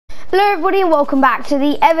Hello everybody and welcome back to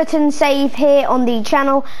the Everton save here on the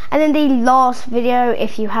channel, and in the last video,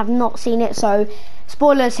 if you have not seen it, so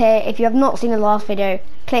spoilers here, if you have not seen the last video,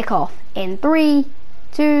 click off in 3,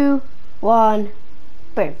 2, 1,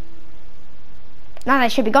 boom. Now that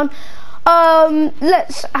should be gone.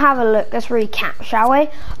 Let's have a look, let's recap, shall we?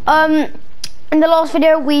 In the last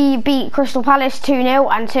video we beat Crystal Palace 2-0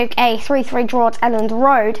 and took a 3-3 draw at Elland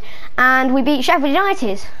Road, and we beat Sheffield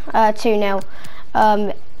United 2-0.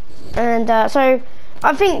 So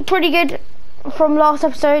I think pretty good from last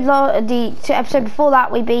episode. The episode before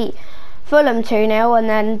that we beat Fulham 2-0 and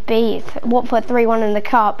then beat Watford 3-1 in the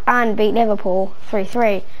cup and beat Liverpool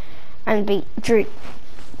 3-3 and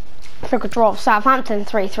took a draw of Southampton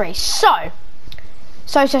 3-3. So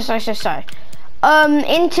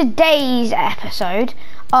in today's episode,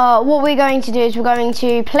 what we're going to do is we're going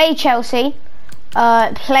to play Chelsea,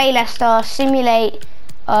 play Leicester, simulate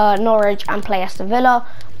Norwich and play Aston Villa.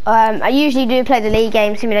 I usually do play the league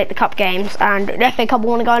games, simulate the cup games, and the FA Cup. I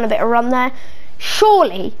want to go on a bit of run there.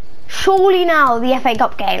 Surely now the FA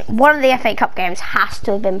Cup game, one of the FA Cup games has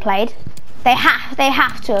to have been played. They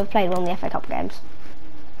have to have played one of the FA Cup games.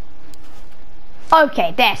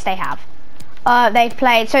 Okay, yes, they have. They've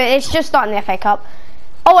played, so it's just starting the FA Cup.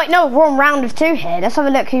 Oh wait, no, we're on round of 2 here. Let's have a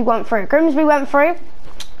look who went through. Grimsby went through.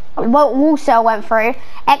 Walsall went through.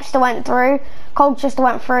 Exeter went through. Colchester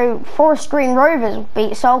went through. Forest Green Rovers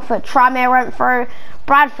beat Salford. Tranmere went through.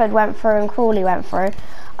 Bradford went through, and Crawley went through.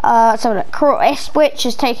 So look, Ipswich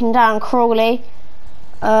has taken down Crawley.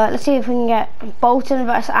 Let's see if we can get Bolton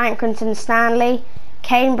versus Accrington Stanley.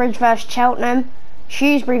 Cambridge versus Cheltenham.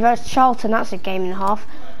 Shrewsbury versus Charlton. That's a game and a half.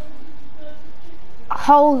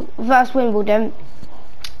 Hull versus Wimbledon.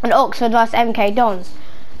 And Oxford versus MK Dons.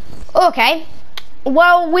 Okay.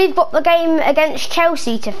 Well, we've got the game against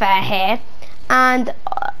Chelsea to fare here. And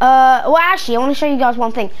well, actually, I want to show you guys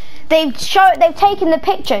one thing. They've taken the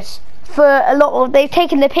pictures for a lot of. They've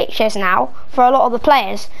taken the pictures now for a lot of the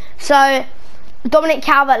players. So Dominic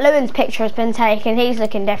Calvert-Lewin's picture has been taken. He's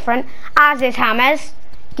looking different. As is James.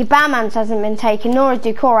 Gibamans hasn't been taken. Nor is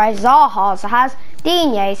Doucouré. Zaha's has.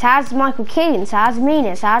 Digne's has. Michael Keegan's has.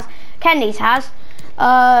 Mina's has. Kenny's has.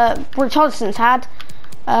 Richardson's had.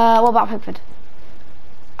 What about Pickford?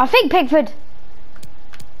 I think Pickford's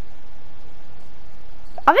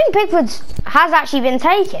has actually been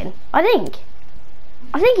taken. I think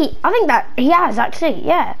that he has actually,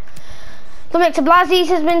 yeah. Dominic Blazes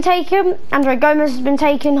has been taken. Andre Gomez has been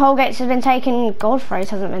taken. Holgates has been taken. Godfrey's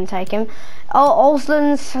hasn't been taken.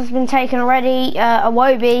 Olsland's has been taken already.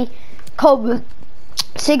 Iwobi, Coleman,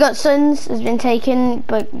 Sigurdsson's has been taken,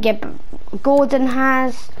 but yeah, Gordon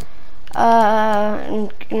has.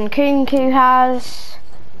 And Nkunku has.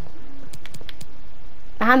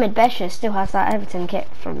 Mohamed Besher still has that Everton kit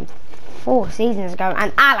from 4 seasons ago,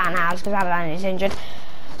 and Alan has, because Alan is injured.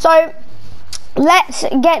 So let's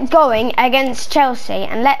get going against Chelsea,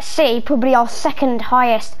 and let's see, probably our second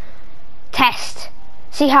highest test,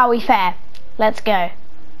 see how we fare. Let's go.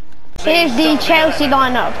 Here's the Chelsea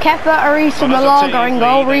lineup. Kepa, Arisa, Malaga in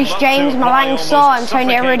goal, Reece James, Malang Sarr,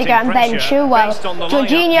 Antonio Rudiger and Ben Chilwell.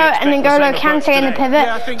 Jorginho and N'Golo Kante in the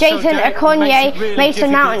pivot, Jason Okoye,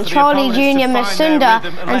 Mason Mount and Charlie Jr, Masunda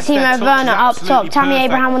and Timo Werner up top. Tammy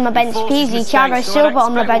Abraham on the bench, Peasy, Thiago Silva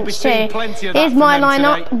on the bench too. Here's my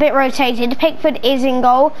lineup, a bit rotated. Pickford is in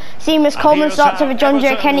goal. Seamus Coleman starts over John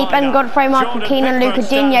Joe Kenny, Ben Godfrey, Michael Keane, Luca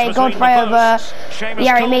Digne. Godfrey over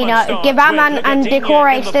Yerry Mina. Gibaman and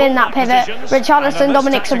Doucouré still in that pivot. Richarlison,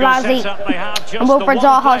 Dominic Szoboszlai and Wilfred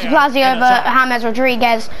Zaha. Szoboszlai over James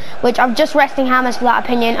Rodriguez, which I'm just resting James for that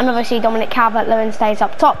opinion, and obviously Dominic Calvert-Lewin stays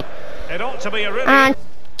up top. And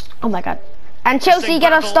oh my god, and Chelsea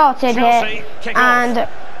get us started here, and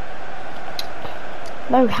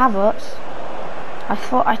no Havertz.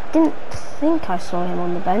 I didn't think I saw him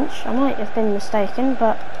on the bench. I might have been mistaken,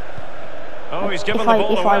 but if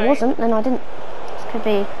I wasn't, then I didn't. This could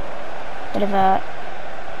be a bit of a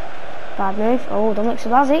bad move. Oh, Dominic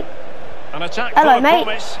Szoboszlai. Hello, mate.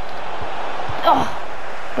 Oh,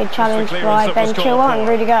 good challenge by Ben Chilwell and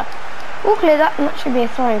Rudiger. We'll clear that, and that should be a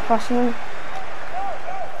throw for us.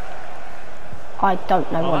 I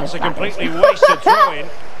don't know what that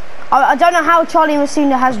is. I don't know how Charlie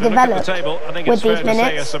Masunda has developed with these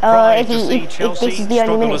minutes. If this is the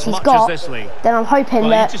only minutes he's got, then I'm hoping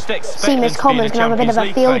that Seamus Coleman's going to have a bit of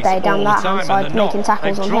a field day down that hand side, making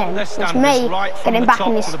tackles on him, which may get him back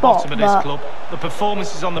in this spot. But the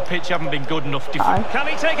performances on the pitch haven't been good enough. Can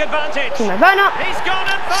he take advantage? Timo Werner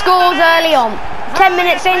scores early on. 10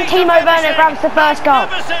 minutes in, Timo Werner grabs the first goal.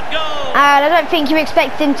 And I don't think you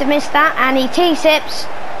expect him to miss that, and he T-sips.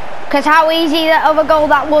 Because how easy that other goal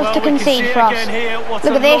that was to concede for us.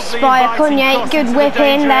 Look at this by Acuna, good whip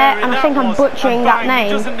in there, and I think I'm butchering that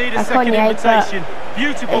name, Acuna, but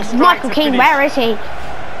it's Michael Keane, where is he?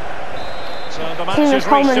 Seamus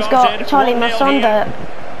Coleman's got Charlie Masunda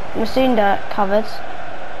covered.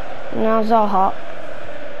 Now Zaha.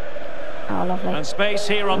 Oh, lovely. And space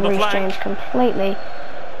here on the Reece flank. James completely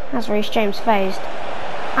has Reece James phased.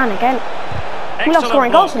 And again. We love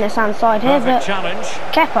scoring goals on this hand side here, but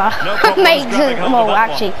Kepa makes it. Well,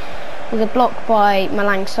 actually, with a block by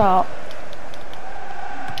Malang Sarr.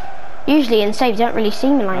 Usually in saves, you don't really see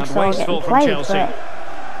Malang Sarr getting played, but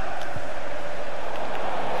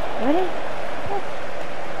really,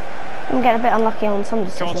 I'm getting a bit unlucky on some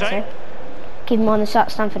decisions here. Keep in mind this at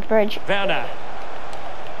Stamford Bridge. Werner.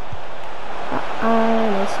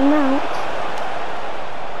 Mason Mount.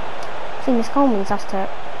 Seamus Coleman's has to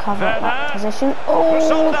cover up that position. Oh,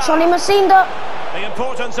 Sonny Masinda. The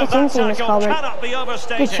importance of that tackle cannot be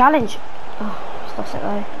overstated. Good challenge. Oh, stops it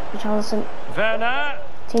though. Richarlison. Werner.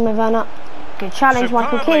 Timo Werner. Good challenge,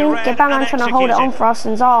 Michael Keane. Get Batman trying to hold it on for us,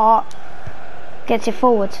 and Zaha gets it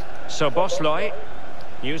forward. So Bosloy,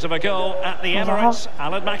 news of a goal at the Emirates.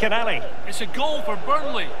 Alan McInally. It's a goal for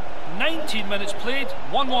Burnley. 19 minutes played,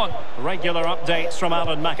 1-1. Regular updates from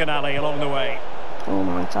Alan McInally along the way. Oh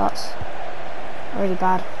my tots. Really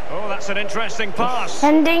bad. Oh, that's an interesting pass.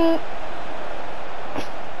 Defending.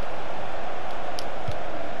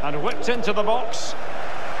 And whipped into the box.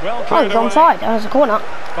 Well, oh, it's onside. That was a corner.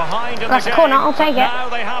 That's a corner, I'll take it. Now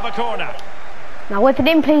they have a corner. Now whip it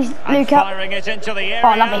in, please, Luca. Firing it into the area.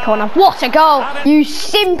 Oh, lovely corner. What a goal! You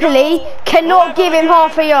simply cannot give him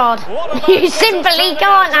half a yard. You simply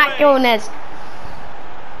can't at corners.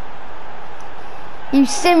 You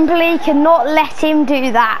simply cannot let him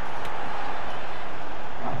do that.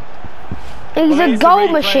 He's a goal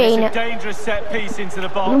machine.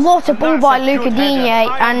 What a ball by Luca Digne,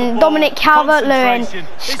 and Dominic Calvert-Lewin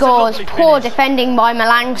scores. Poor defending by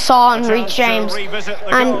Malang Sarr and Reece James.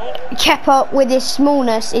 And Kepa, with his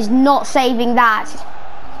smallness, is not saving that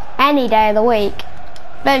any day of the week.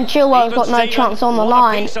 Ben Chilwell's got no chance on the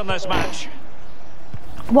line.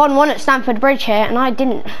 1-1 at Stamford Bridge here, and I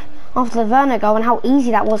didn't. After the Werner goal and how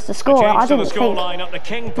easy that was to score, I didn't think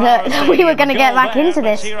that we were going to get back into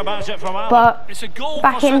this. But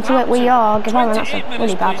back into it we are. Gavana, that's a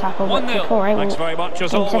really bad tackle, but before able to gain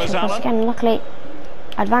possession for us again. Luckily,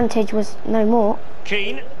 advantage was no more.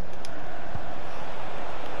 Keane.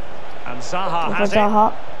 And Zaha has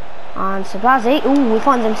Zaha. And Sablazi, ooh, he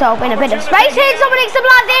finds himself in a bit of space here. Dominic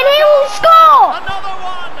Sablazi, and he will score! Another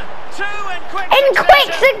one! Two in quick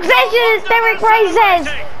succession, as Derek Ray says.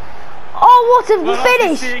 Oh, what a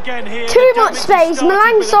finish! Too much space.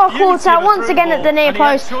 Malang Sarr caught out once again at the near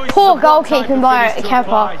post. Poor goalkeeping by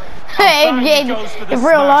Kepa. In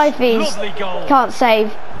real life, he can't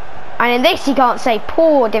save. And in this, he can't save.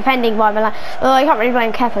 Poor defending by Malang. Well, I can't really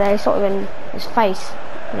blame Kepa there. He's sort of in his face.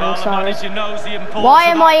 Why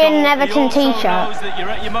am I in an Everton t-shirt?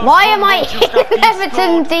 Why am I in an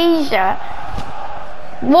Everton t-shirt?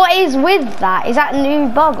 What is with that? Is that a new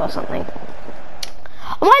bug or something?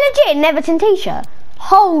 Am I legit in an Everton t-shirt?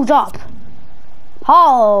 Hold up.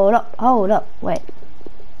 Hold up. Hold up. Wait.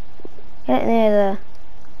 Get it near the...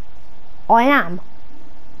 I am.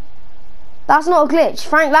 That's not a glitch.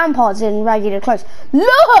 Frank Lampard's in regular clothes.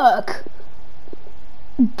 Look!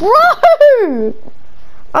 Bro!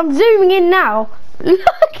 I'm zooming in now.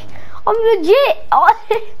 Look! I'm legit.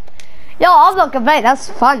 Yo, I'm not complaining. That's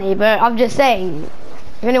funny, but I'm just saying.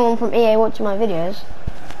 If anyone from EA watching my videos,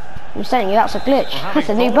 I'm telling you that's a glitch. That's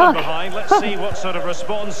a new bug. Let's see what sort of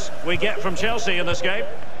response we get from Chelsea in this game.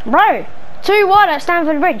 Bro, 2-1 at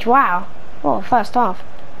Stamford Bridge. Wow. What a first half.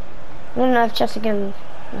 I don't know if Chelsea can,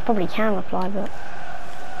 probably can reply, but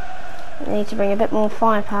they need to bring a bit more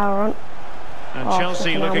firepower on. And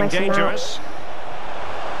Chelsea looking dangerous.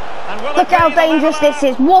 Look how dangerous this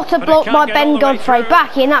is. What a block by Ben Godfrey.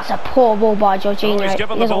 Back in. That's a poor ball by Jorginho. He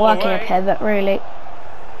doesn't work in a pivot, really.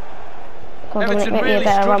 Come on, Dominic, make me a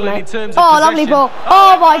better run, mate. Oh, lovely ball.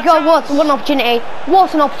 Oh my God, what an opportunity.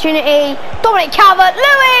 What an opportunity. Dominic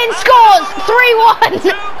Calvert-Lewin scores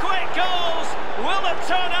 3-1.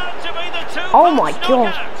 Oh my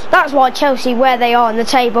God. That's why Chelsea where they are in the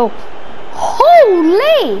table.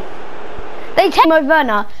 Holy. They take Timo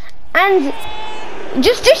Werner and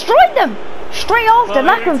just destroyed them straight after.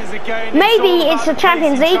 Lack of, maybe it's a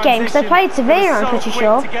Champions League game because they played Sevilla, I'm pretty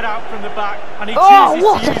sure. Oh,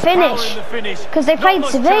 what a finish! Because they played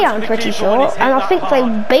Sevilla, I'm pretty sure, and I think they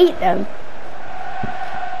beat them.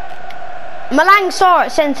 Malang Sarr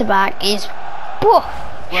at centre back is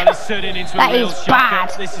Well, he's turning into That a real is shocker. bad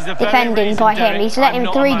This is a very defending reason, by him. Derek. He's let I'm him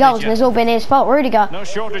not 3 a goals and manager. it's all been his fault. Rudiger, No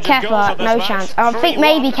shortage of goals Kepa, in this no match. chance. I think 3-1.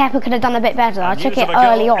 maybe Kepa could have done a bit better. I And took news it of a goal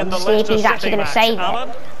early on in to the see if he was Leicester actually going to City save match.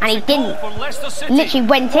 it, and he Goal didn't. for Leicester City. Literally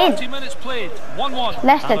went in. 40 minutes played. 1-1.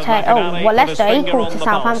 Leicester Alan take. McAnally Oh, well, with his Leicester finger equal on to the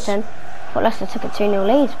Southampton. But Leicester took a 2-0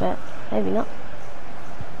 lead, but maybe not.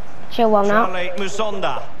 Chilwell now. Charlie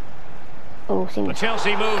Musonda. Oh, The seems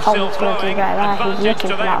Chelsea move cold still smoking flowing. right there. He's Advantage looking to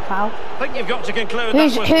for them. that foul. I think you've got to conclude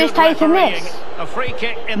Who's- that was who's good taking refereeing. this? A free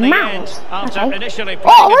kick in the Mount. end after Okay. initially Oh,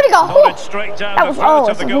 playing Rudiger. it nodded Oh. straight down That the was throat I of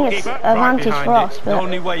the think it's goalkeeper. advantage for us, The but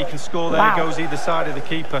only way you can score there Wow. goes either side of the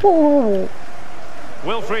keeper. ooh.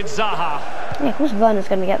 Wilfried Zaha. Yeah, of course Werner's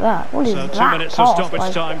going to get that. What is So that 2 minutes of pass stoppage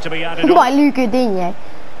by- time to be added by on. Luca Digne?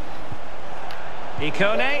 Ikone.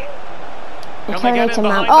 Can they Ikone get to in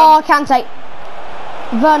Mount. behind Oh, Kante.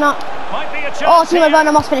 Werner. Might be a chance Oh, Timo here.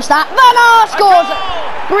 Werner must finish that. Werner A scores!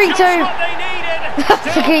 goal! 3-2. Just what they needed.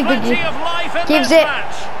 That's Still a good plenty one. of life in Gives this it.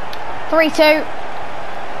 match. 3-2.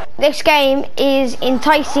 This game is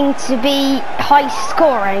enticing to be high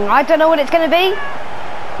scoring. I don't know what it's going to be,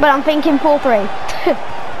 but I'm thinking 4-3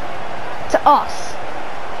 to us.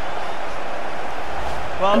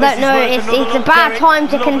 Well, I this don't is know, worth it's another a look, bad Derek. time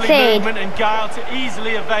to Lovely concede. movement and guile to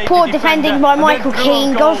easily evade Poor the defending defender. by And then Michael through Keane.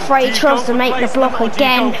 on goal. Godfrey Do you tries go to for make the placement block or do you go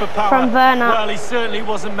again for power? from Werner. Well, he certainly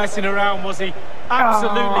wasn't messing around, was he?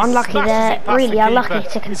 Absolutely Unlucky smashes there. it past Really the unlucky keeper. to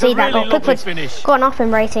It's a concede that really goal. lovely Pickford's finish. got an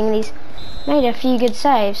off-him rating and he's made a few good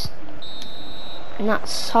saves. And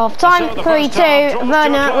that's half time. So the first 3-2. half draws to a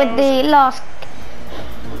Werner with close. the last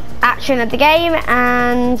action of the game,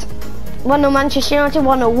 and 1-0 Manchester United,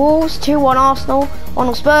 1-0 Wolves, 2-1 Arsenal,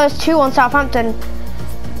 1-0 Spurs, 2-1 Southampton.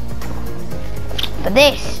 But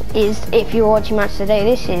this is, if you're watching match today,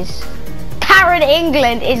 this is Karen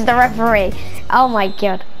England is the referee. Oh my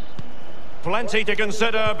god. Plenty to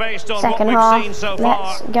consider based on Second what half, we've seen so far.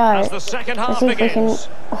 let's go. As the second Let's half see if we can. begins.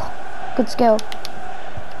 Oh, good skill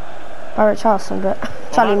by Richarlison, but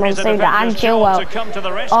Charlie That is an Monsuda and adventurous job to Chilwell. come to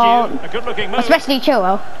the rescue. Oh, A good-looking move. especially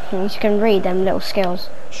Chilwell. You can read them little skills.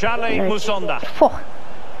 Charlie No, Musonda. Phew,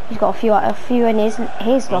 he's got a few in his We're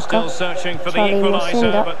locker. still searching for Charlie the equaliser,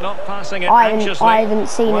 Musonda. but not passing it I anxiously. haven't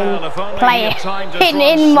seen Well, him if only play he it had timed his in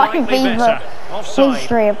run my slightly FIFA better. Offside.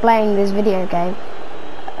 history of playing this video game.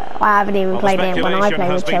 I haven't even Well, played the it when I speculation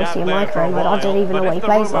played has with been Chelsea out in my there for a career, but I don't while, even know but what he if the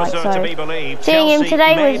plays like. rumours are to be So believed, seeing him Chelsea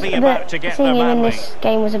today may was be a about bit. to get Seeing their him in man this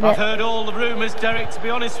game was a I've bit. heard all the rumours, Derek, to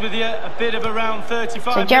be honest with you. A bit of around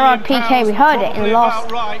 35 So Gerard million Piqué, we heard it in the probably last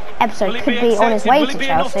about right. episode, Will it could be on his accepted? way Will to it be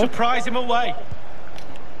enough Chelsea. to prize him away?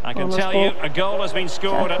 I can Almost tell you, ball. a goal has been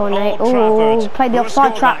scored at Cornet. Old Ooh, Trafford. play the Who offside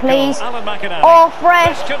scored track, that goal? please. Alan McAnally. Oh,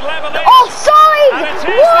 fresh. This could level it. Offside! And it is the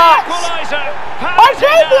What? equaliser. I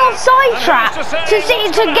played the offside And trap who's to say see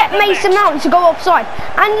what's to gonna get happen Mason next? Mount to go offside,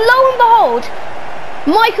 and lo and behold,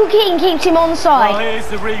 Michael Keane keeps him Well, onside. here's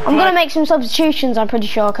the replay. I'm gonna make some substitutions. I'm pretty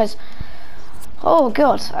sure because, oh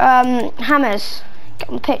god, Hammers get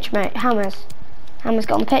on the pitch, mate. Hammers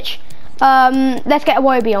got on the pitch. Let's get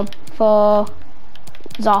Iwobi on for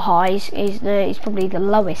Zaha. He's probably the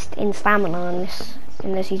lowest in stamina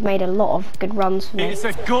in this. He's made a lot of good runs for me. It's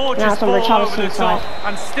a Now gorgeous it's on ball over the Richarlison's top, side.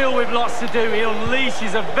 and still with lots to do. He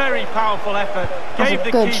unleashes a very powerful effort. That's Gave a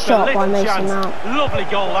the good keeper shot by little Mason chance. Mount. Lovely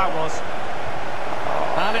goal that was.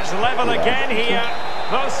 And it's level again here.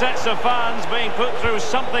 Both sets of fans being put through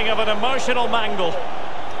something of an emotional mangle.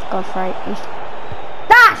 Godfrey.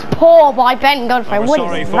 That's poor by Ben Godfrey. I'm What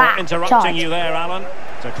sorry is for that interrupting charge? you there, Alan.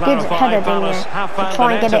 To Good clarify, header, Palace didn't have you? found To try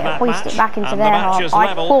the and get net it in that hoisted match, back into and their the match half. is I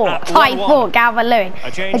level thought at 1-1. Calvert-Lewin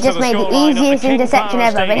A change had to just the made the scoreline at easiest King interception Power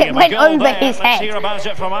ever, but it Stadium. went A goal over there. his Let's hear head. about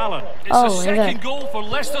it from Alan. It's Oh, the is second it? goal for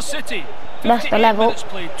Leicester City. Leicester 58 level. minutes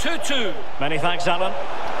played. 2-2. Many thanks, Alan.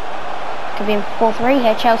 Could be in 4-3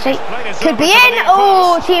 here, Chelsea. Played it Could over be to the in. near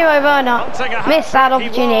Oh, post. Timo Werner Hunting a missed that hat-trick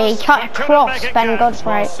he opportunity. was, Cut but couldn't across make it Ben count.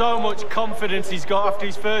 Godfrey. Well, so much confidence he's got after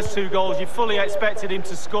his first 2 goals. You fully expected him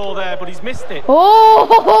to score there, but he's missed it.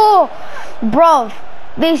 Oh, bruv,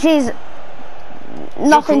 this is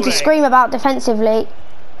nothing to Doucouré. scream about defensively.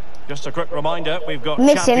 Just a quick reminder, we've got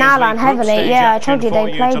Missing Champions Alan League group heavily. stage Yeah, I action told you for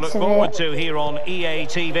they to played look severe. forward to here on EA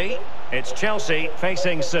TV. It's Chelsea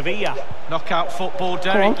facing Sevilla. Knockout football, on.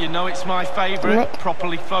 Derek. You know it's my favourite. Nick.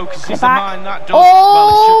 Properly focuses the Back. mind. That does.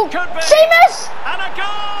 Oh, Well, Could be. Seamus! And a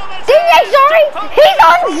goal! It's Digne, in. sorry, From he's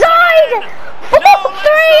Everton. onside! No 4-3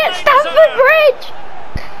 at less than Stamford they deserve. Bridge!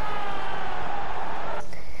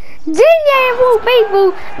 Digne, of all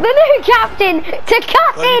people, the new captain, to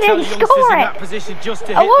cut Well, you in tell and youngsters score in that it. position just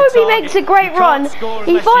to hit the Iwobi target. makes a great You can't run. score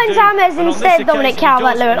He unless you finds do. James And on this instead, Dominic occasion, he does,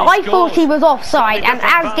 Calvert-Lewin. and he I thought scores. he was offside, and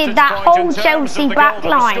Different as did vantage that point in whole terms of Chelsea the goal back that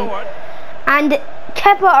was line. scored. And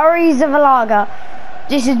Kepa Arrizabalaga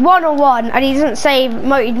This is 1-on-1, and he doesn't save.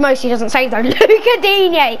 Mostly doesn't save though. Luca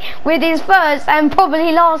Digne with his first and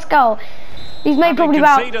probably last goal. He's made probably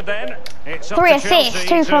about 3 assists,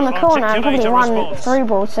 2 from the corner, and probably 1 through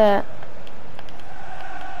ball to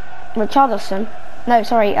Richarlison. No,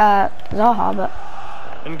 sorry, Zaha, but.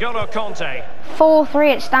 N'Golo Conte.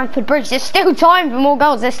 4-3 at Stamford Bridge. There's still time for more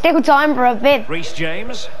goals. There's still time for a fifth. Reece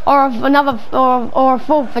James. Or another, or a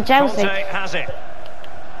fourth for Chelsea. Conte has it.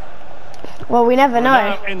 Well, we never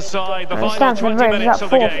know. Inside the final Stamford 20 Bridge minutes is of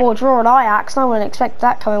the at 4-4 draw at Ajax. No one expected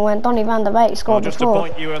that coming when Donny van der Beek scored just before. to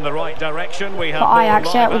point you in the right direction, we have For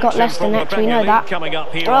Ajax, yeah, we've got Leicester next, we know that.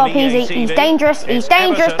 Oh, he's dangerous, he's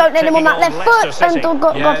dangerous, don't let him on that left foot, and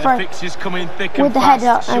Godfrey with the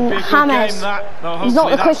header, and James, he's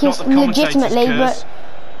not the quickest legitimately, but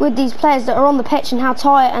with these players that are on the pitch and how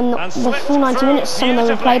tight and the full 90 minutes some of them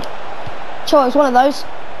have played, Cho is one of those,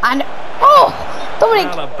 and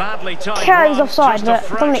Dominic carries offside, but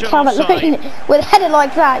Dominic Calvert-Lewin with a header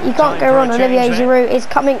like that, you can't go wrong. Olivier Giroud is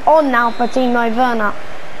coming on now for Timo Werner.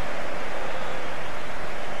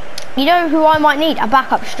 You know who I might need? A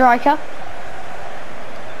backup striker.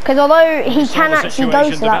 Because although he can actually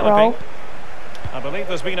go to that role,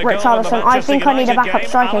 Richarlison, I think I need a backup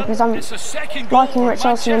striker because I'm liking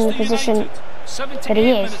Richarlison in the position that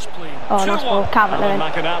he is. Oh, nice ball, Calvert-Lewin.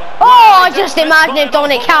 Oh, just imagine if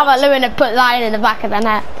Dominic Calvert-Lewin had put that in the back of the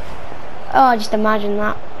net. Oh, just imagine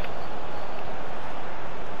that.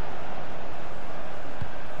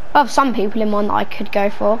 I have some people in mind that I could go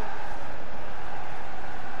for.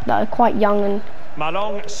 That are quite young and...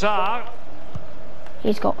 Malong Sarr.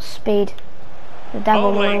 He's got speed. The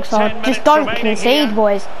devil Malong Sarr. Just don't concede,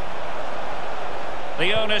 boys.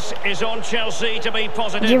 The onus is on Chelsea to be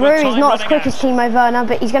positive. Giroud is not as quick as Timo Werner,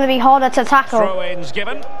 but he's going to be harder to tackle. Throw-ins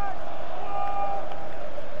given.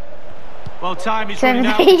 Well, time is so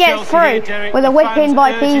if he gets through with a whip in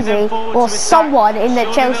by Peasy or someone in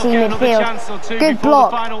the Chelsea midfield. Good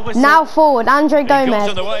block. Now forward, Andre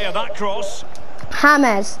Gomez. James.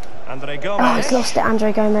 Oh, he's lost it,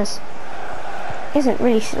 Andre Gomez. He hasn't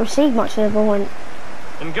really received much of the ball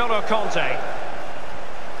N'Golo Conte.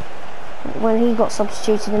 When he got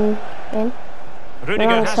substituted in.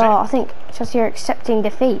 I think Chelsea are accepting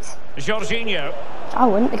defeat. Jorginho. I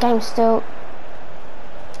wouldn't. The game's still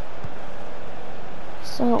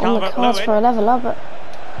on the cards for a leveller, but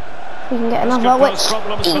we can get another, which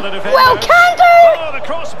well can do. Oh, the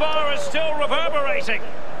crossbar is still reverberating.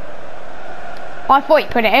 I thought he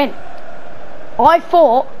put it in. I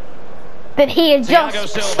thought that he had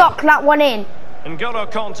just stuck that one in. N'Golo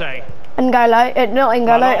Conte. N'Golo, not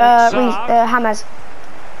N'Golo, James.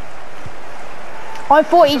 I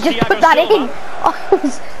thought he just put that in.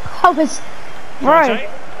 I was, bro.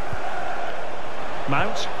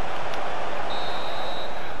 Mount.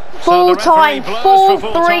 Full time,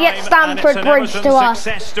 4-3 at Stamford Bridge to us.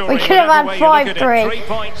 We could have had 5-3.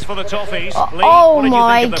 Oh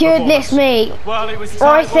my goodness me.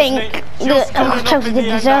 I think that Chelsea did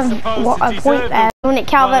deserve a point there. Dominic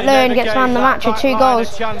Calvert-Lewin gets man of the match with 2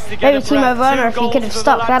 goals. Maybe Timo Werner, if he could have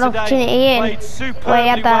stuck that opportunity in, where he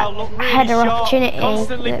had that header opportunity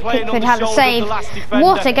that Pickford had to save.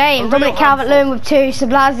 What a game. Dominic Calvert-Lewin with 2,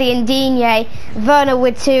 Sablazi and Digne, Werner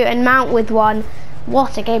with 2 and Mount with 1.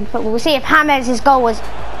 What a game of football. We'll see if James' goal was,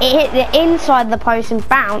 it hit the inside of the post and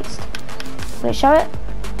bounced. Will it show it?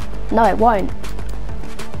 No, it won't.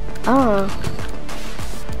 Ah.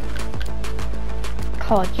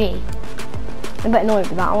 Oh, gee. I'm a bit annoyed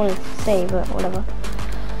with that. I wanted to see, but whatever.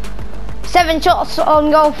 7 shots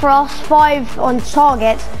on goal for us, 5 on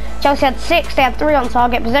target. Chelsea had 6, they had 3 on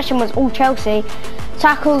target. Possession was all Chelsea.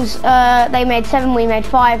 Tackles, they made 7, we made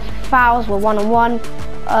 5. Fouls were 1-on-1.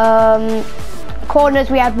 Corners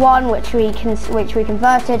we had 1, which we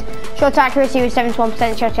converted. Shot accuracy was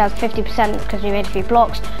 71%. Chelsea has 50% because we made a few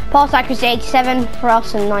blocks. Pass accuracy 87 for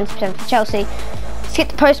us and 90% for Chelsea. Let's get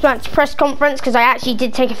the post-match press conference because I actually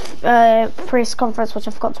did take a press conference which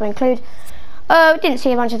I forgot to include. We didn't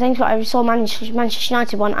see a bunch of things, but I saw Manchester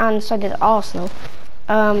United one and so did Arsenal.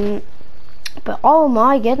 But oh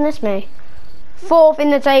my goodness me, 4th in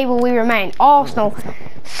the table we remain. Arsenal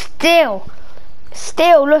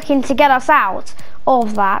still looking to get us out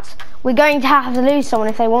of that. We're going to have to lose someone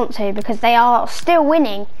if they want to because they are still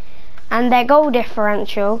winning and their goal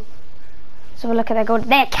differential, so we'll look at their goal,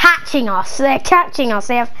 they're catching us. They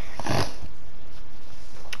have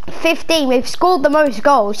 15. We've scored the most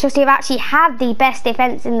goals. Chelsea have actually had the best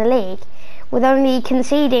defence in the league with only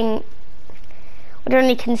conceding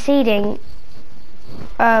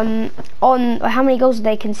on how many goals have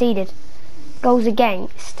they conceded? Goals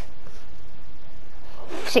against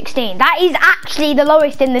 16. That is actually the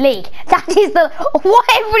lowest in the league. That is the... Why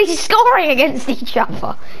everybody's scoring against each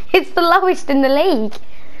other? It's the lowest in the league.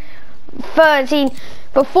 13.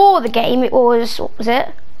 Before the game, it was... What was it?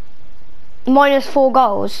 -4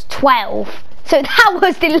 goals. 12. So that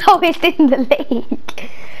was the lowest in the league.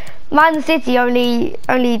 Man City only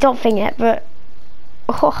topping it, but...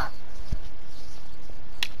 Oh.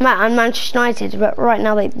 And Manchester United, but right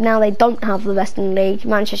now they don't have the best in the league.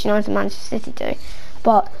 Manchester United and Manchester City do.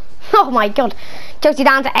 But oh my god, Chelsea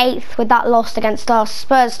down to 8th with that loss against us.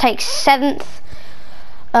 Spurs take 7th,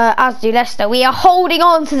 as do Leicester. We are holding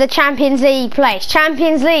on to the Champions League place.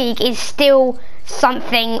 Champions League is still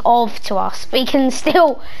something of to us. We can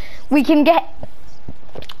get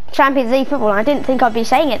Champions League football. I didn't think I'd be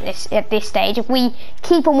saying it at this stage. If we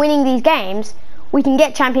keep on winning these games, we can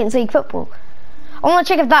get Champions League football. I want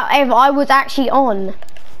to check if I was actually on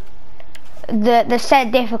the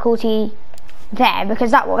said difficulty there,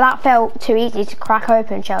 because that felt too easy to crack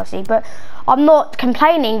open Chelsea. But I'm not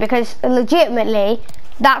complaining, because legitimately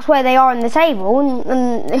that's where they are in the table,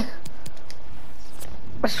 and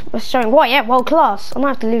it's showing why. Yeah, world class. I might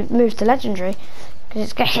have to move to legendary because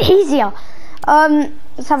it's getting easier.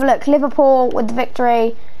 Let's have a look. Liverpool with the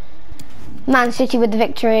victory. Man City with the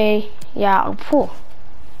victory. Yeah,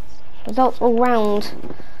 results all round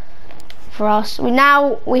for us.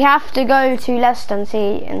 We have to go to Leicester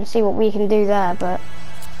and see what we can do there, but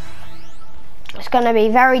it's going to be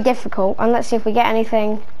very difficult. And let's see if we get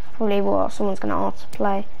anything. Probably what someone's going to ask to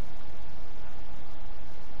play.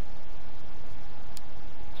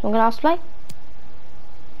 Someone going to ask to play?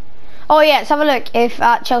 Oh yeah, let's have a look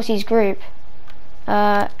at Chelsea's group.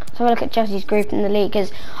 Let's have a look at Chelsea's group in the league,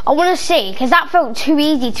 because I want to see, because that felt too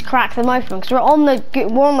easy to crack them open, because we're on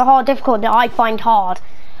the hard difficulty that I find hard.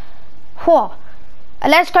 Whoa.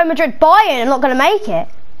 Atletico Madrid, Bayern are not going to make it.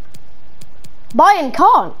 Bayern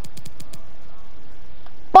can't.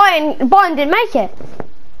 Bayern didn't make it.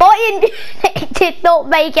 Bayern did not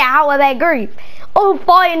make it out of their group. Oh,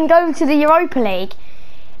 Bayern go to the Europa League.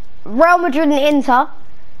 Real Madrid and Inter.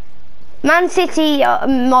 Man City,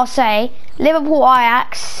 Marseille, Liverpool,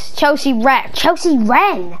 Ajax, Chelsea,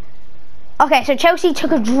 Rennes. Okay, so Chelsea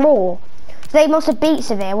took a draw. So they must have beat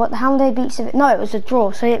Sevilla. How did they beat Sevilla? No, it was a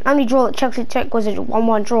draw. So the only draw that Chelsea took was a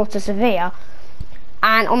 1-1 draw to Sevilla.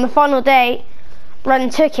 And on the final day,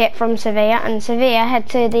 Rennes took it from Sevilla, and Sevilla head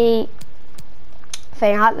to the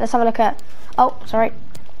thing. Let's have a look at. Oh, sorry.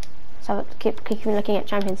 Let's keep looking at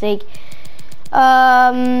Champions League.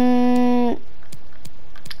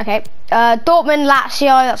 Okay, Dortmund,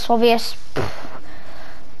 Lazio, that's obvious.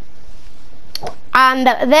 And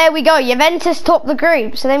there we go, Juventus topped the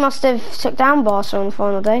group, so they must have took down Barca on the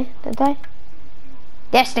final day, did they?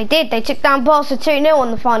 Yes, they did. They took down Barca 2-0 on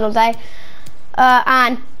the final day.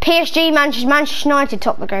 And PSG, Manchester United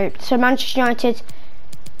topped the group. So Manchester United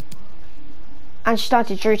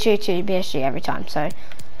drew 2-2 PSG every time. So,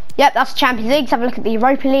 yep, that's the Champions League. Let's have a look at the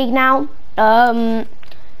Europa League now.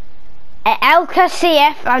 Elka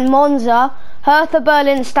CF and Monza, Hertha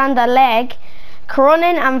Berlin, Standard Leg,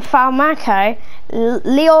 Kronen and Falmaco,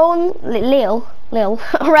 Lille, Real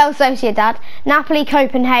Sociedad, Napoli,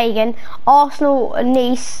 Copenhagen, Arsenal,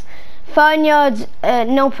 Nice, Feyenoord,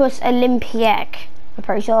 Nopus Olympique, I'm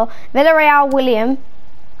pretty sure, Villarreal, William,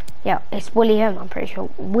 yeah, it's William, I'm pretty sure,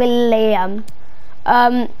 William,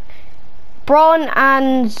 Braun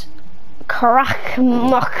and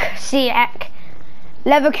Karakmok Siek,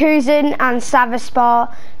 Leverkusen and Savaspar,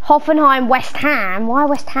 Hoffenheim, West Ham. Why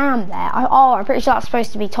West Ham there? I'm pretty sure that's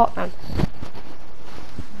supposed to be Tottenham.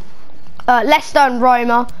 Leicester and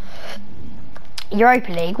Roma.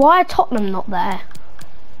 Europa League. Why are Tottenham not there?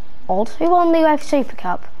 Odd. Who won the UEFA Super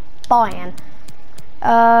Cup? Bayern.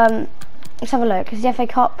 Let's have a look. Is the FA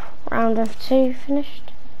Cup round of 2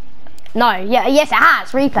 finished? No. Yeah. Yes, it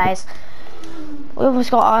has. Replays. We've also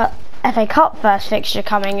got our FA Cup first fixture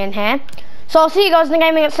coming in here. So I'll see you guys in the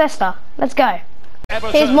game against Leicester. Let's go.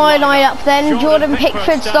 Here's my lineup then. Jordan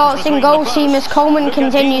Pickford starts in goal. Seamus Coleman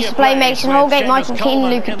continues to play. Mason Holgate, Michael Keane,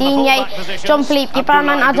 Luca Digne, Jean-Philippe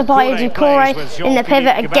Gibberman, Adebayo Doucouré in the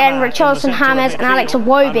pivot again. Richarlison, James and Alex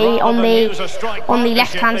Iwobi on the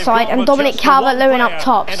left-hand side, and Dominic Calvert-Lewin up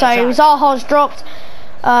top. So Zaha's dropped.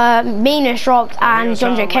 Mina's dropped, and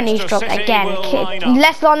John Joe Kenny's dropped again.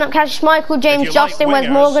 Left lineup: Cassius Michael, James Justin, Wes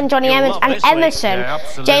Morgan, Johnny Evans and Emerson,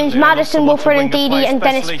 James Madison, Wilfred Ndidi and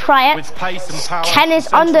Dennis Praet,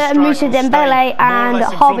 Tennis under Moussa Dembele and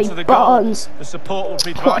Harvey Barnes.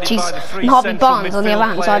 Harvey Barnes on the other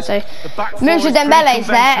hand side, so Moussa Dembele's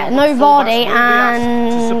there, no Vardy,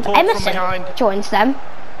 and Emerson joins them,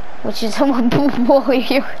 which is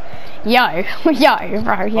Yo,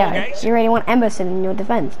 bro, yo. Okay. You really want Emerson in your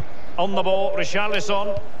defence? On the ball,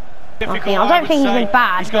 Richarlison. Okay, I don't think he's been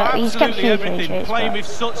bad, but he's kept few clean sheets. Playing with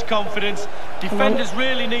such confidence. Defenders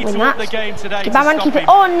really need to up the game today. Batman, keep it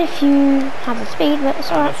on if you have the speed, but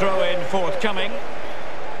it's alright. Throw in forthcoming.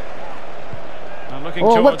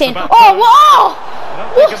 Oh, whipped in. Oh, whoa!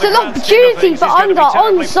 What an opportunity for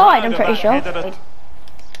onside, I'm pretty sure.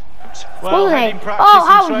 Wasn't he? Oh,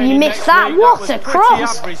 how have you missed that? What a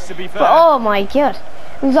cross! But oh my god.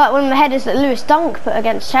 It was like one of the headers that Lewis Dunk put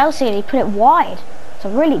against Chelsea and he put it wide. It's a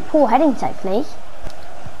really poor heading technique.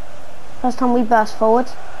 First time we burst forward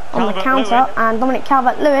on the counter, and Dominic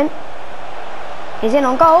Calvert-Lewin is in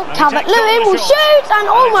on goal. Calvert-Lewin will shoot and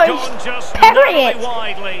almost parry it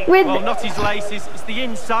with not his laces, it's the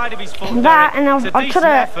inside of his foot. That, and I've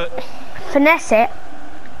tried to finesse it,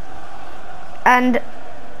 and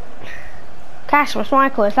Casper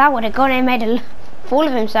Schmeichel, if that would have gone in, made a fool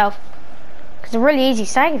of himself. It's a really easy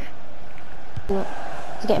save.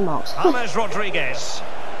 He's getting marks. James Rodriguez.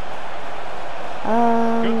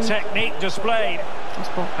 Good technique displayed.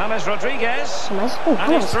 James Rodriguez. James. Oh,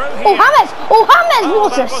 James. Oh, James.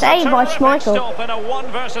 What a save by Schmeichel. In a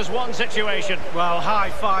 1-versus-1 situation. Well,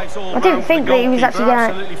 high fives all I didn't think that he was actually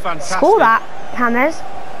going to score that, James.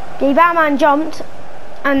 The Batman jumped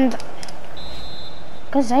and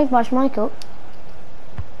good save by Schmeichel.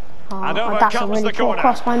 Oh, that's a really poor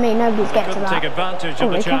cross by me. Nobody's getting to that. Take advantage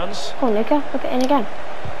of the chance. Go on, Luca. Look it in again.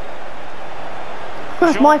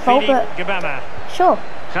 It's my fault, but sure.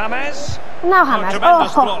 James. Now James.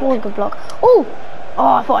 Oh, what a good block. Oh,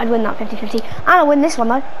 I thought I'd win that 50-50. And I'll win this one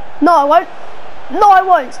though. No, I won't. No, I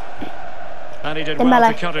won't. And he did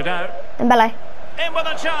well to cut it out. Dembele. In with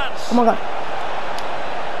a chance. Oh my god.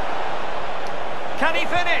 Can he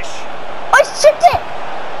finish? I chipped it.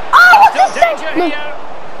 Oh, what's this thing?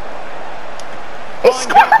 It's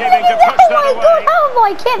scrapping it out! Oh my god, how have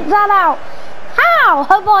I kept that out? How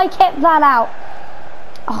have I kept that out?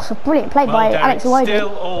 Oh, so brilliant play by Alex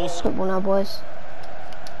Iwobi. Football now, boys.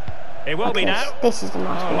 It will be now. This is the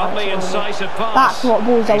nice ball. Lovely incisive pass. That's what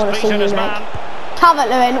balls I want to see you make.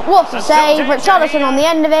 Calvert-Lewin, what's the save? Richarlison on the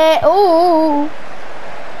end of it. Ooh.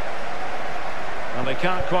 Well, they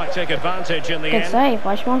can't quite take advantage in the end. Good save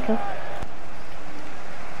by Schmeichel.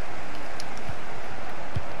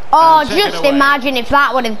 Oh, just imagine if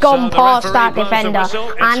that would have gone past that defender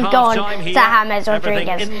and gone to James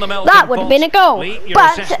Rodriguez. That would have been a goal.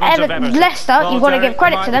 But Leicester, you've got to give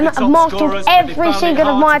credit to them, have mastered every single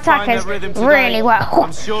of my attackers really well.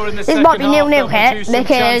 This might be 0-0 here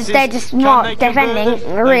because they're just not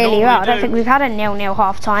defending really well. I don't think we've had a 0-0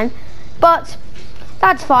 half time. But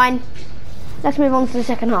that's fine. Let's move on to the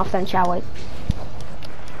second half then, shall we?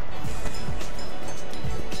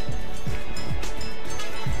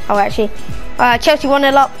 Oh, actually, Chelsea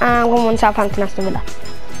 1-0 up and 1-1 Southampton Aston Villa.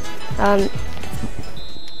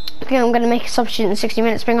 Okay, I'm going to make a substitute in 60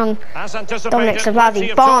 minutes. Bring on Dominic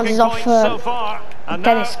Szoboszlai. Barnes is off for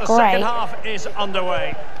Dennis Gray. Is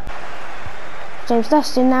underway. James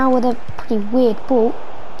Dustin now with a pretty weird ball.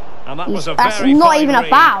 And that's not even a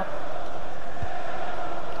foul.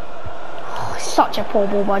 Oh, such a poor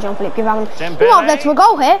ball by Jean-Philippe Gbamin. We might have led to a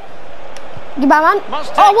goal here. Gbamin.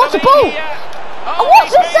 Oh, what a ball! Oh,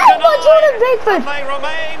 what's the save by Jordan Pickford?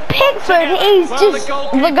 Pickford is just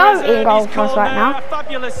the goat in goal for us right now.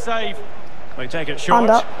 Fabulous save. They take it short.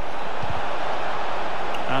 Under.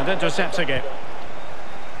 And intercepts again.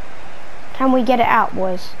 Can we get it out,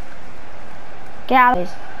 boys? Get out of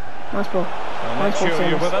this. Nice ball. Nice ball,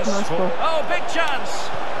 nice ball. Oh, big chance.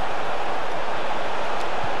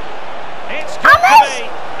 It's James!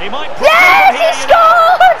 He might yes, he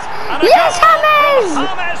scored! Yes, James!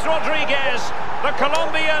 James Rodriguez, the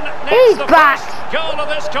Colombian, needs the first goal of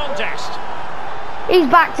this contest. He's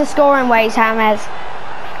back to scoring ways, James.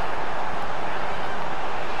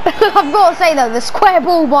 I've got to say though, the square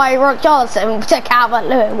ball by Richarlison to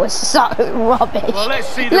Calvert-Lewin was so rubbish. Well, let's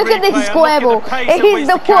see look at this square ball. It is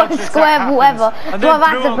the worst square ball ever. So I've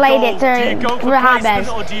had to blade it to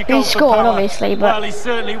James. He scored, obviously, but well, he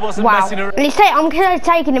certainly wasn't wow. messing around. I'm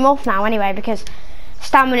taking him off now anyway because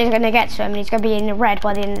stamina is going to get to him and he's going to be in the red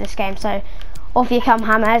by the end of this game. So off you come,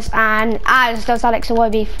 James, and as does Alex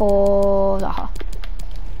Iwobi for Zaha.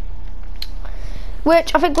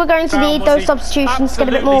 Which I think we're going to need those substitutions, get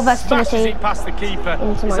a bit more versatility past the keeper.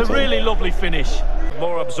 Into my it's a team. really lovely finish.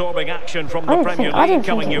 More absorbing action from the Premier League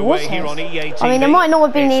coming your way here on EA TV. I mean, it might not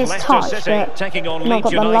have been his touch, but taking on not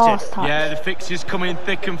got the last touch. Yeah, the fixtures coming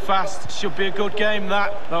thick and fast. Should be a good game,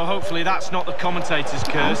 that. Though hopefully that's not the commentator's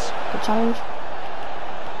curse. Good challenge.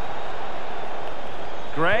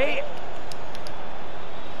 Gray.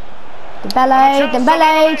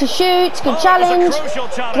 Dembele to shoot. Good challenge.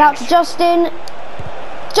 Get out to Justin.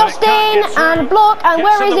 Justin and block. And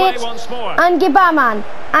where is it? And Gibaman.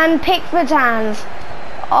 And Pickford's hands.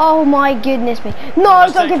 Oh my goodness me. No,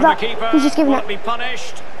 don't give that. He's just giving it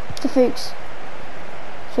to Fuchs.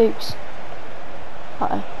 Fuchs.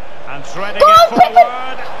 Uh-oh. Go on,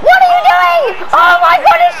 Pickford! What are you doing? Oh my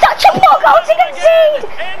god, it's such a poor goal to concede!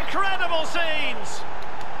 Incredible scenes!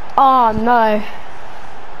 Oh no.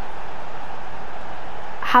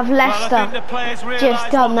 Have Leicester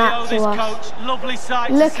just done that to us?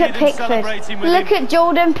 Look at Pickford. Look at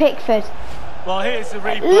Jordan Pickford. Well, here's the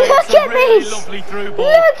replay. Look at this! Lovely through ball.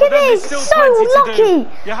 Look at this! So lucky!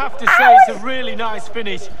 You have to say it's a really nice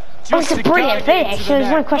finish. It's a brilliant finish,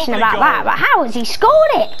 there's no question about that, but how has he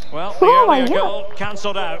scored it? Well, the earlier goal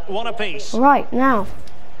cancelled out, one apiece. Right, now,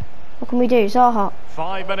 what can we do? Zaha.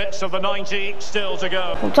 5 minutes of the 90 still to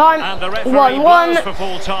go. Full time, and the referee 1-1. for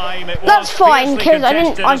full time. That's fine, because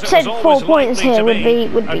I've said 4 points here would be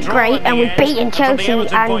great, and we've beaten Chelsea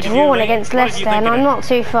and drawn against Leicester, and I'm not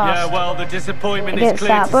too fast against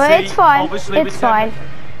that, but it's fine, it's fine.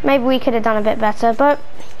 Maybe we could have done a bit better, but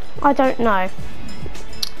I don't know.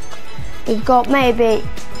 You've got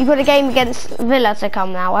a game against Villa to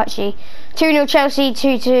come now, actually. 2-0 Chelsea,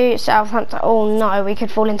 2-2 Southampton. Oh no, we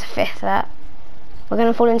could fall into 5th there. We're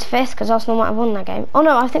going to fall into 5th because Arsenal might have won that game. Oh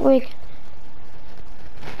no, I think we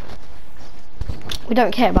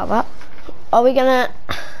don't care about that. Are we going to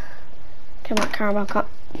come back Carabao Cup?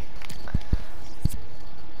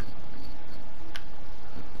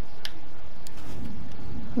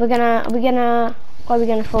 Why are we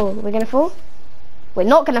gonna fall? We're gonna fall? We're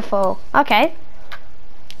not gonna fall. Okay.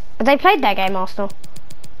 But they played their game, Arsenal.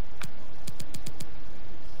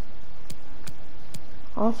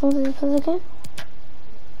 Arsenal didn't play the game?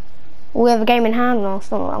 We have a game in hand,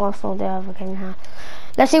 Arsenal do have a game in hand.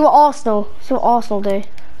 Let's see what Arsenal do.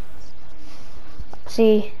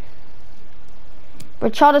 See.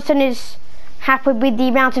 Richarlison is happy with the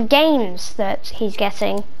amount of games that he's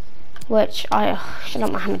getting, which shut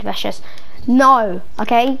up, Mohamed Vicious. No,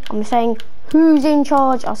 okay? I'm saying who's in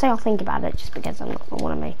charge. I'll think about it just because I'm not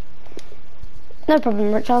one of me. No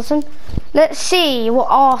problem, Richarlison. Let's see what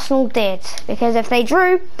Arsenal did, because if they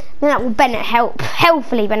drew, then that will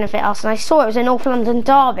helpfully benefit us. And I saw it was a North London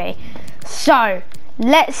derby. So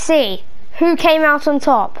let's see who came out on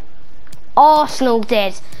top. Arsenal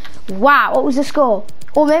did. Wow, what was the score?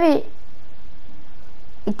 Or maybe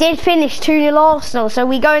it did finish 2-0 Arsenal, so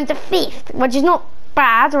we go into 5th, which is not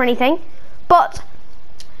bad or anything. But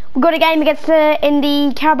we've got a game against in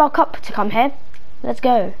the Carabao Cup to come here. Let's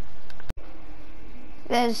go.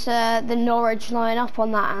 There's the Norwich line up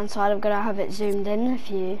on that hand side. I'm going to have it zoomed in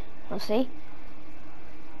if you will see.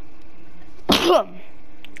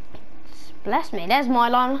 Bless me, there's my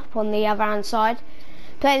line up on the other hand side.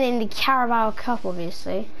 Playing in the Carabao Cup,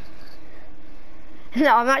 obviously.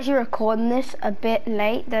 No, I'm actually recording this a bit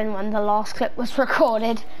late than when the last clip was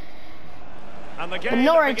recorded. And but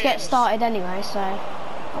Norwich gets started anyway, so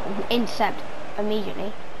I'll intercept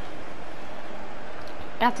immediately.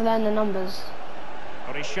 You have to learn the numbers.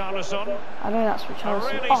 Richarlison. I know that's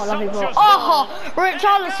Richarlison. Really lovely ball. Oh,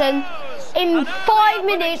 Richarlison in 5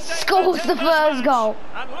 minutes scores the first goal.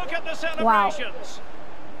 And look at the celebrations. Wow.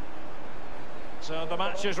 So the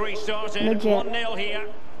match has restarted. Legit. 1-0 here.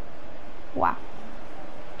 Wow.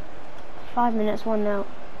 5 minutes, 1-0.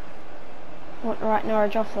 Right,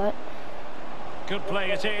 Norwich off that. Good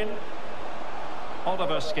play it in.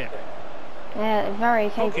 Oliver Skip. Yeah, very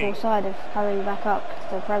capable side of coming back up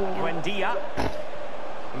to the Premier League. Buendia.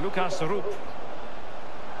 Lucas Rupp.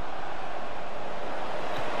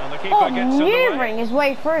 And the keeper gets maneuvering his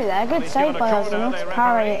way through there. Good save by us to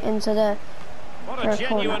parry it into the What a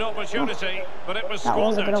genuine opportunity, but it was squandered. That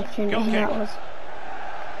was a good opportunity. That was.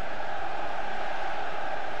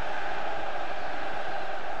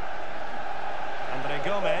 Andre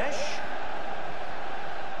Gomes.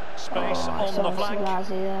 Space on the flank.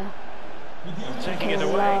 There. Taking it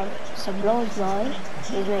away. Sabloz,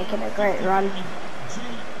 he's making a great run.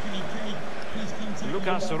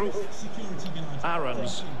 Lucas Rupp.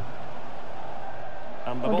 Aarons.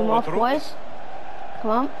 And the Hold him ball off, with boys.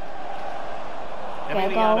 Come on.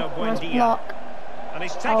 Get a goal. Nice block. And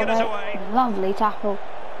he's taken it away. Lovely tackle.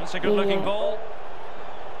 That's a good looking ball.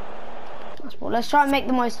 Nice ball. Let's try and make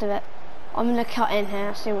the most of it. I'm going to cut in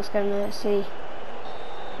here, see what's going to see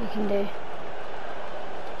we can do.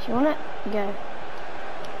 Do you want it? Go.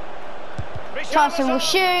 Tyson will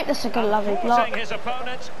shoot. That's a good, lovely block. Is he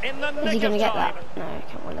going to get that? No,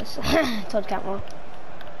 can't win this. Todd Cantwell.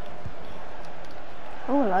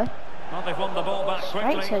 Oh, hello. Well, they've won the ball back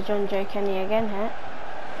quickly. Straight to John Joe Kenny again here.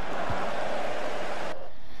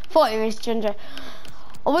 Thought it was John Joe.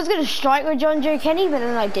 I was going to strike with John Joe Kenny, but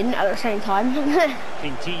then I didn't at the same time.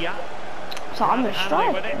 Quintilla. So I'm going to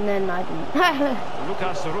strike, and then I didn't.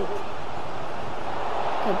 Lucas Rup.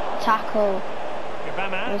 Good tackle.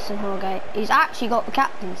 Listen, Holgate. He's actually got the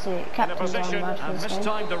captaincy. Captain's armband for this game.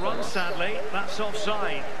 Mistimed the run, sadly. That's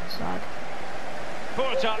offside. Offside.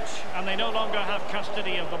 Poor touch, and they no longer have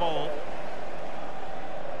custody of the ball.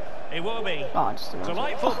 Iwobi. Oh, just a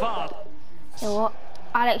delightful pass. You know what?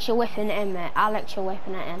 Alex, you're whipping it in, mate. Alex, you're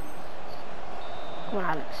whipping it in. Come on,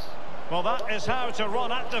 Alex. Well, that is how to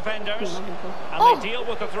run at defenders. And they deal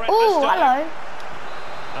with the threat this time. Hello.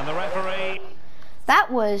 And the referee... That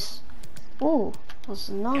was... Ooh. Was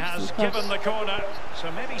nice. Has given the corner,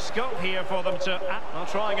 so maybe scope here for them to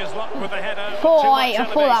trying his luck with the header. I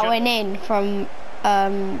thought that went in from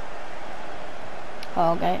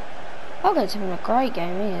Holgate. Holgate's having a great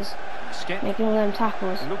game, he is. Skip. Making all them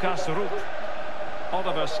tackles. Lucas Rup.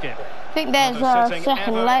 Oliver Skip. I think there's a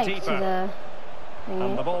second leg deeper to the thingy.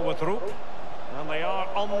 And the ball with Rup. And they are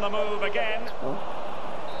on the move again.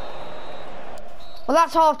 Well,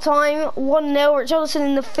 that's half time. 1-0. Richarlison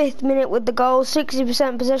in the 5th minute with the goal.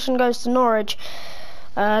 60% possession goes to Norwich.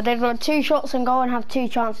 They've got 2 shots on goal and have 2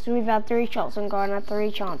 chances. We've had 3 shots on goal and had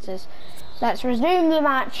 3 chances. Let's resume the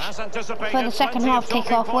match for the second half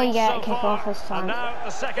kick-off. We get a kick-off this time. And now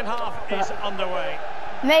the second half is underway.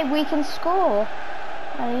 Maybe we can score.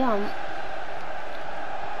 Very young.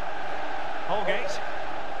 Holgate.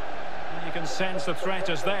 You can sense the threat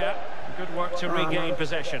is there. Good work to regain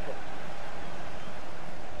possession.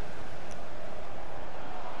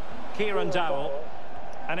 Kieran Dowell,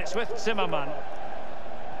 and it's with Zimmerman.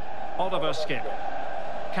 Oliver Skip,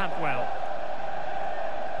 Cantwell,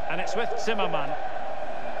 and it's with Zimmerman.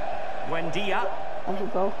 Buendia.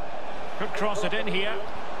 Could cross it in here.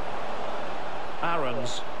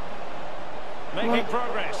 Aarons making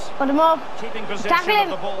progress. Put him off. Keeping possession of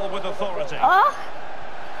the ball with authority. Oh,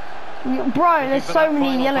 bro, there's so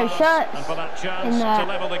many yellow shirts and for that chance in there. to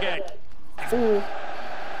level the game. Ooh.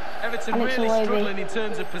 Everton really struggling in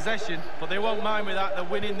terms of possession, but they won't mind with that. They're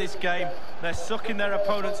winning this game. They're sucking their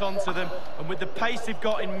opponents onto them, and with the pace they've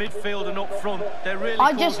got in midfield and up front, they're really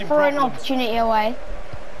causing problems. I just threw an opportunity away.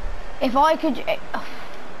 If I could...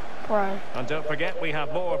 Bro. And don't forget, we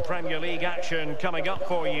have more Premier League action coming up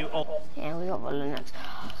for you. Yeah, we got the next.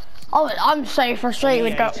 Oh, I'm so frustrated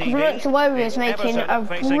with that. Because Iwobi was making a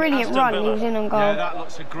brilliant run. He was in on goal. Yeah, that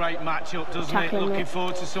looks a great matchup, doesn't it? Looking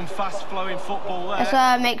forward to some fast-flowing football there.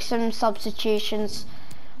 Let's make some substitutions.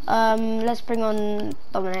 Let's bring on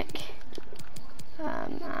Dominic.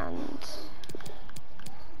 And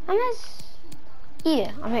let's...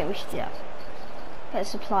 Yeah, I think we should do that. Get a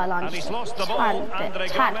supply line. And he's lost the ball, Andre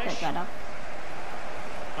Gomes.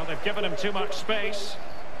 Well, they've given him too much space.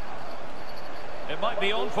 It might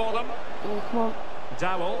be on for them. Come on.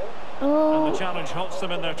 Dowell. And the challenge halts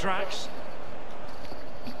them in their tracks.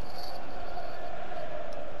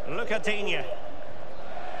 Lucadinha.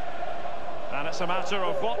 And it's a matter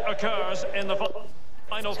of what occurs in the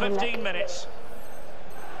final 15 minutes.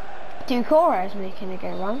 Doucouré is making a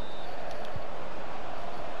good run.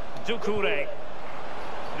 Doucouré.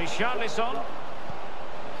 Richarlison.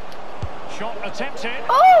 Shot attempted.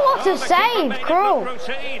 Oh, what a save! Cruel.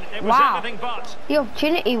 Wow. The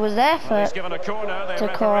opportunity was there for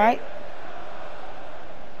Doucouré.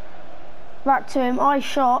 Back to him. I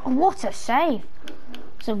shot. What a save!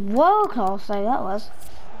 It's a world-class save that was.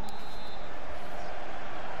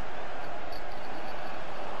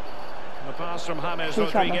 The pass from James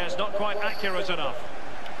Rodriguez not quite accurate enough.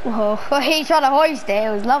 Whoa, he tried to hoist it. It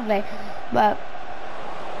was lovely, but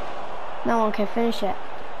no one can finish it.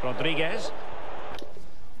 Rodriguez.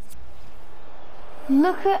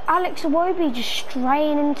 Look at Alex Iwobi just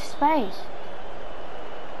straying into space.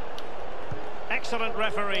 Excellent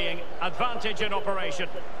refereeing, advantage in operation.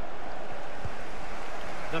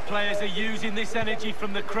 The players are using this energy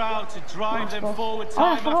from the crowd to drive them forward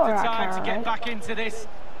time after time to get back into this.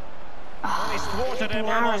 He's thwarted him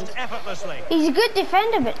almost effortlessly. He's a good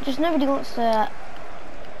defender, but just nobody wants to...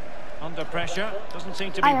 Under pressure, doesn't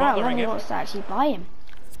seem to be bothering nobody him. wants to actually buy him.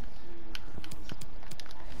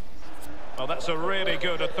 Oh, that's a really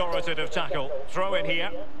good authoritative tackle. Throw in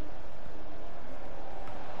here.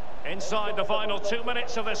 Inside the final 2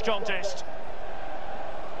 minutes of this contest.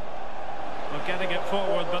 They're getting it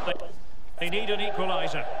forward, but they need an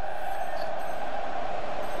equaliser.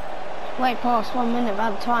 Way past 1 minute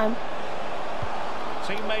at a time.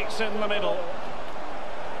 Teammates in the middle.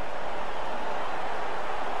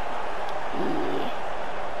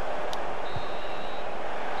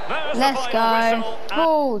 Let's go.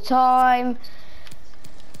 Full time.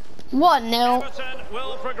 1-0.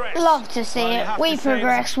 will progress. Love to see it. We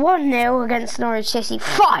progress 1-0 against Norwich City,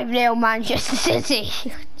 5-0 Manchester City.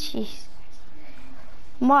 Jeez.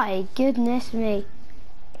 My goodness me.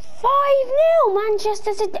 5-0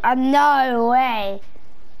 Manchester City. No way.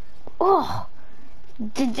 Oh,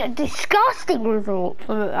 disgusting result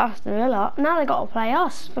for Aston Villa. Now they got to play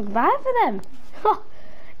us. Look bad for them. Oh,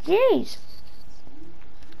 jeez.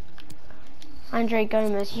 Andre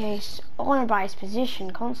Gomez, yes, I want to buy his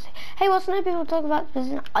position constantly. Hey, what's no people talk about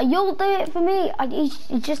position? You'll do it for me.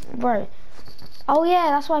 You just, bro. Oh yeah,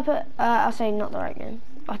 that's why I put. I'll say not the right game.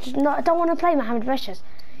 I don't want to play Mohamed Beshas.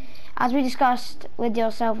 As we discussed with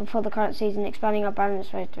yourself before the current season, expanding our brand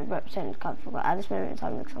space to represent the club. At this moment in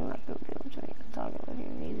time, looks like we'll be able to make the target with you.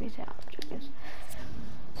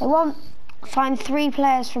 They want find 3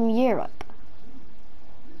 players from Europe.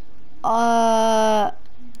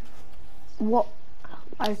 What?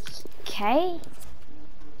 Okay.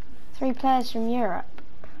 3 players from Europe.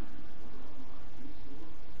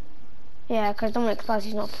 Yeah, because Dominic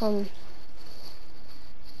Sparcy's not from.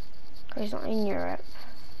 He's not in Europe.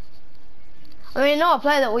 I mean, not a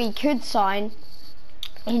player that we could sign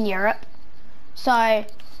in Europe. So, I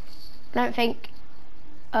don't think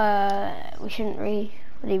we shouldn't really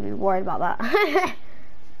be worried about that.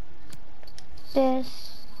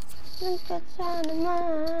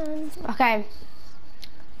 Okay.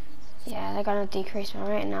 Yeah, they're gonna decrease my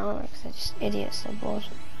rate now because they're just idiots. They're bored.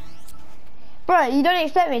 Bro, you don't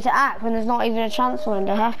expect me to act when there's not even a transfer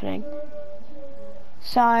window happening.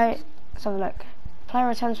 So, let's have a look. Player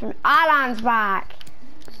returns from Alan's back.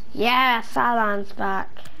 Yes, Alan's back.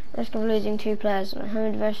 Risk of losing 2 players.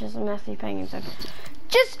 Mohamed Beshas and Matthew Pennington.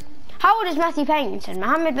 Just, how old is Matthew Pennington?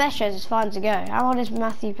 Mohamed Beshas is fine to go. How old is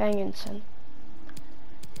Matthew Pennington?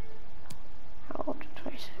 How old?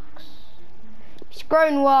 26. He's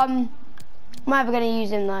grown 1. I'm never going to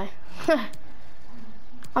use him though.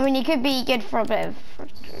 I mean, he could be good for a bit of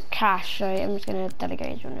cash, so I'm just going to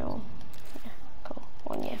delegate his renewal. Yeah, cool.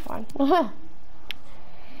 1 year, fine.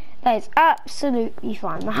 That is absolutely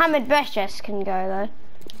fine. Mohamed Beshas can go though.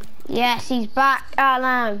 Yes, he's back.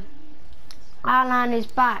 Alan is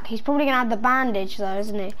back. He's probably going to have the bandage though,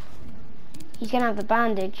 isn't he? He's going to have the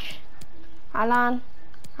bandage. Alan.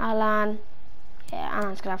 Yeah,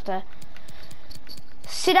 Alan's going to have to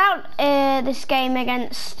sit out this game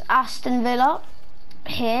against Aston Villa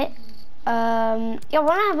here. Yeah, I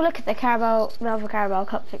want to have a look at the Carabao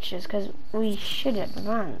Cup fixtures because we should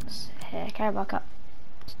advance here. Carabao Cup.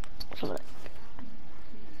 Let's look.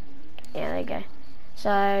 Yeah, there you go.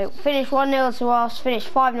 So, finished 1-0 to us, finished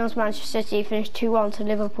 5-0 to Manchester City, finished 2-1 to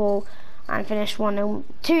Liverpool, and finished 1-0,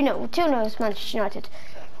 2-0 to Manchester United.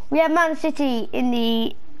 We have Man City in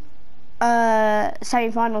the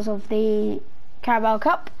semi-finals of the Carabao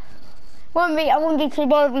Cup. I wouldn't be too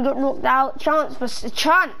bothered if we got knocked out.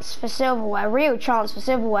 Chance for silverware, real chance for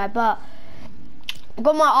silverware, but I've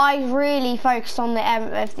got my eyes really focused on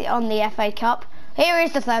the FA Cup. Here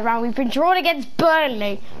is the 3rd round. We've been drawn against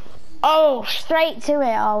Burnley. Oh, straight to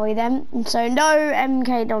it, are we then? So no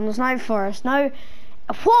MK Dons, no Forest, no.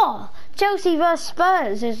 Whoa! Chelsea vs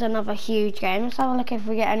Spurs is another huge game. Let's have a look if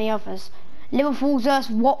we get any others. Liverpool vs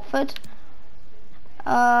Watford.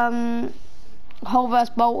 Hull vs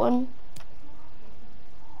Bolton.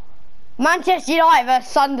 Manchester United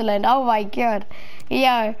vs Sunderland. Oh my god.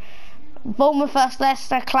 Yo. Bournemouth vs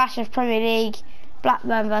Leicester, clash of Premier League.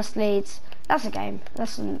 Blackburn vs Leeds. That's a game.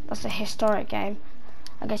 That's a historic game,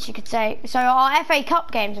 I guess you could say. So our FA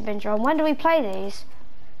Cup games have been drawn. When do we play these?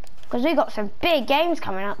 Because we got some big games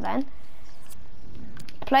coming up then.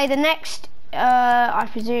 Play the next, I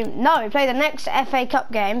presume. No, we play the next FA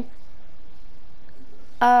Cup game.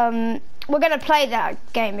 We're going to play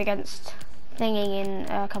that game against Thingy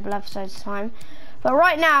in a couple episodes time. But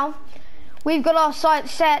right now, we've got our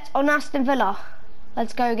sights set on Aston Villa.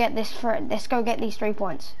 Let's go get these 3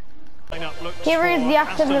 points. Here is the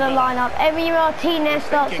Aston Villa lineup. Emi Martinez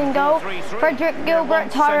starts in goal. Frederick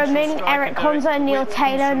Gilbert, Tyrone Ming, Eric Konza and Neil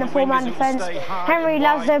Taylor in the 4-man defence. Henry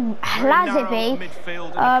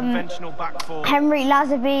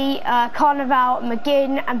Lazabi, Carnival,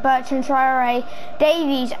 McGinn and Bertrand Traore,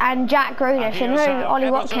 Davies and Jack Grealish. And here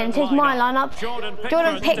Ollie Watkins. Here's my lineup.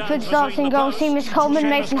 Jordan Pickford starts in goal. Seamus Coleman,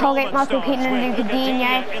 Mason Holgate, Michael Keaton and Luca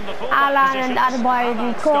Digne. Alan and Adebayo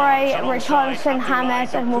Doucouré, Richarlison,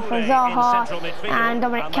 James and Wilfred Zaha and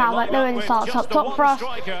Dominic Calvert-Lewin starts up top for us.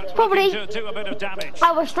 It's probably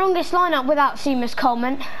our strongest lineup without Seamus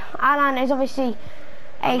Coleman. Alan is obviously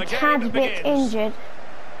a tad bit injured,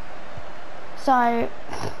 so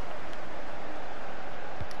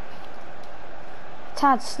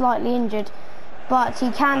tad slightly injured, but he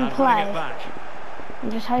can play. I'm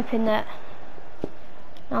just hoping that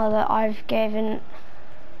Now that I've given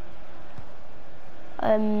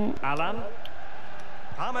Alan.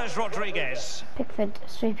 James Rodriguez. Pickford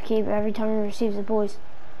sweeper keeper every time he receives the ball. He's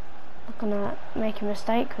not gonna make a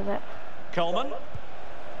mistake with it. Coleman.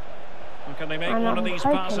 And can they make and one I'm of these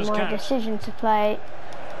hoping passes my count? decision to play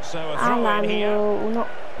So a throw Alan in here. will not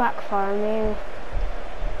backfire me.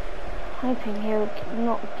 Hoping he'll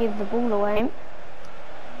not give the ball away.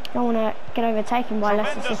 Don't want to get overtaken by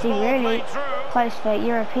Leicester City. Really close for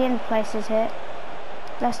European places here.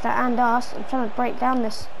 Leicester and us. I'm trying to break down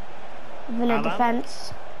this Villa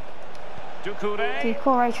defence.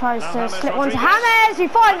 Doucouré tries to slip onto James, who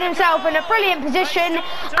finds himself in a brilliant position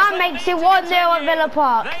and makes it 1-0 at Villa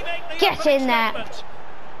Park. Get in there.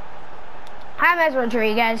 James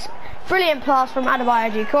Rodriguez, brilliant pass from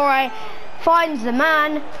Adebayo Doucouré, finds the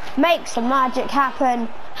man, makes the magic happen.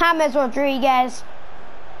 James Rodriguez.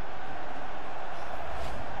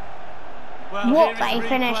 What a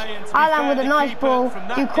finish. Alan with a nice ball,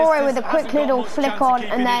 Doucouré with a quick little flick on,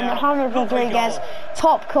 and then James Rodriguez,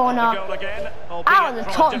 top corner. Out of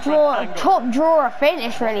the top drawer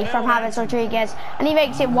finish really from James Rodriguez, and he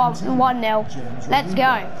makes it 1-0. Let's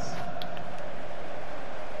go.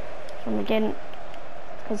 From again,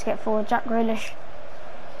 let's get forward. Jack Grealish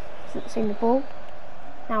hasn't seen the ball.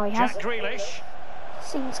 Now he has. Jack Grealish.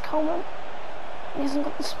 Sees Coleman. He hasn't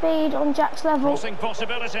got the speed on Jack's level. Crossing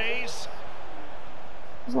possibilities.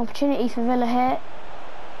 There's an opportunity for Villa here.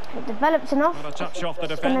 It developed enough. A touch off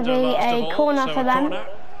the It's going to be a corner for them.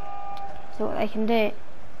 See what they can do.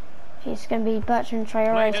 It's going to be Bertrand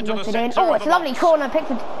Traoré to put it in. Oh, it's a lovely corner.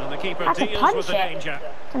 Pickford. That's a punch it.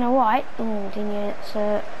 Don't know why. Oh, Digne, it's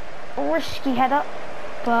a risky header,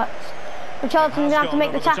 but Richardson's going to have to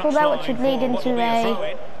make the tackle there, which would lead into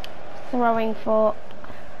a throwing for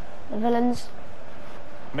the Villains.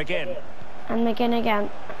 McGinn. And McGinn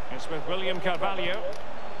again. It's with William Carvalho.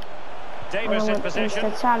 Davis in possession.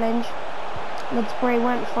 The challenge. Middlesbrough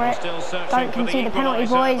went for it. Don't concede the penalty,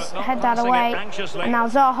 boys. Head that away. And now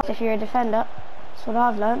Zaha, if you're a defender, that's what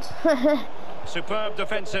I've learnt. Superb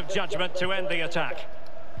defensive judgment to end the attack.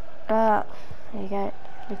 There you go.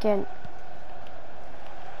 Again.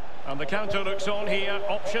 And the counter looks on here.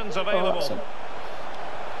 Options available.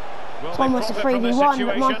 It's almost a 3v1,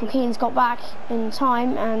 but Michael Keane's got back in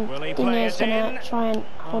time, and Digne's going to try and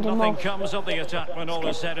hold him off. Nothing comes of the attack when all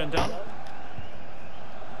is said and done.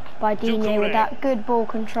 By Digne with that good ball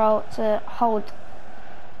control to hold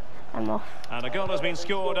them off. And a goal has been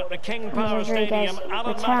scored at the King Power Stadium.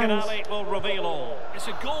 Alan McInally will reveal all. It's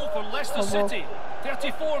a goal for Leicester City.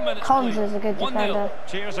 34 minutes. Collins is a good defender.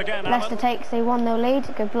 Cheers again, Leicester takes the 1-0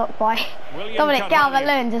 lead. Good block by Dominic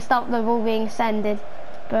Calvert-Lewin to stop the ball being sended,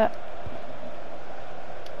 but.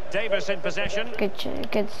 Davis in possession.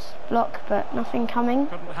 Good block, but nothing coming.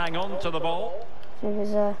 Couldn't hang on to the ball. It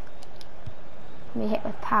was be hit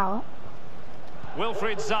with power.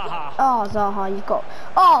 Wilfried Zaha. Oh, Zaha, you've got.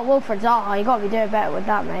 Oh, Wilfried Zaha, you've got to be doing better with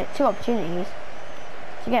that, mate. 2 opportunities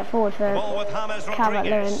to get forward for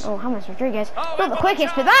Calvert-Lewin. Oh, James Rodriguez. Not the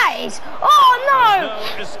quickest, but that is. Oh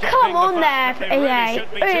no! Come on there, EA.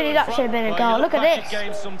 Really, that should have been a goal. Look at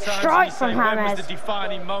this. Strike from James. The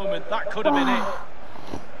defining moment. That could have been it.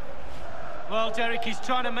 Well, Derek, he's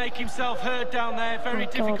trying to make himself heard down there. Very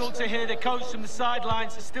difficult to hear the coach from the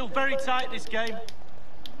sidelines. It's still very tight, this game.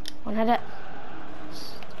 One header.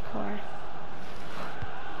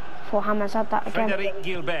 Before James had that again. Frédéric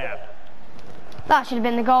Gilbert. That should have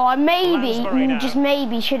been the goal. I just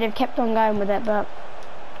maybe should have kept on going with it, but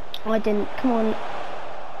I didn't. Come on.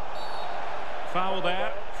 Foul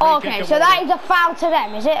there. Okay, so that is a foul to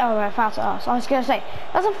them, is it? Oh, a foul to us. I was going to say,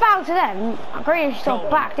 that's a foul to them. Grealish still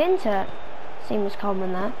backed into it. Seems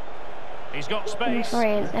Coleman there. He's got space.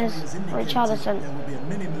 Three is Richarlison. There will be a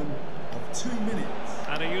minimum of 2 minutes.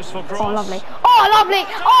 And a useful cross. Oh, lovely. Oh, lovely.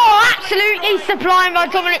 Oh, absolutely sublime by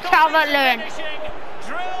Dominic Calvert-Lewin.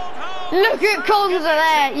 Look at Conza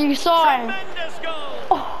there. You saw him.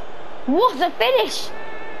 Oh, what a finish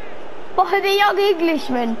by the young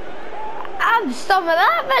Englishman. And some of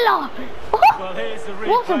that, Villa.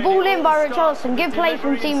 What a ball in by Richarlison. Good play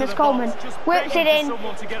from Seamus Coleman. Whips it in.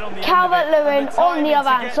 Calvert-Lewin on the other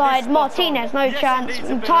hand side. Martinez, no chance.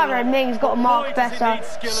 Tyrone Mings got a mark better.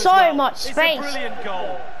 So much space.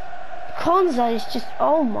 Konza is just,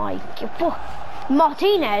 oh my god.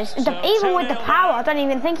 Martinez, even with the power, I don't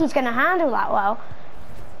even think he's going to handle that well.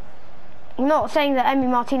 I'm not saying that Emi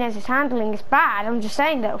Martinez's handling is bad. I'm just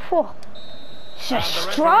saying that, It's a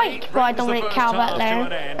strike by Dominic Calvert-Lewin.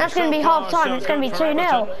 That's going to be half time. It's going to be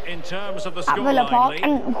 2-0 at Villa Park.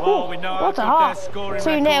 And what a half!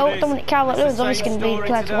 2-0. Dominic Calvert-Lewin's obviously going to be the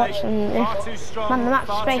player to watch. And if man of the match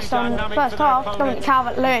is based on the first half, Dominic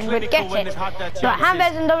Calvert-Lewin would get it. But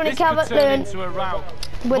James and Dominic Calvert-Lewin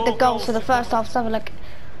with the goals for the first half. Let's have a look.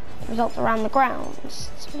 Results around the grounds.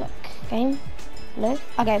 Let's have a look. Game. No.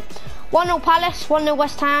 Okay. 1-0 Palace, 1-0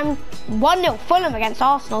 West Ham, 1-0 Fulham against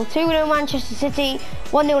Arsenal, 2-0 Manchester City,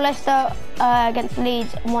 1-0 Leicester against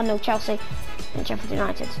Leeds, and 1-0 Chelsea and Sheffield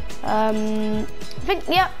United. I think,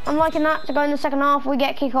 yeah, I'm liking that to go in the second half. We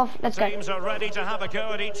get kick off. Let's go. Teams are ready to have a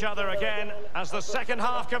go at each other again as the second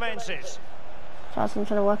half commences. Charleston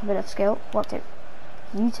trying to work a bit of skill. Worked it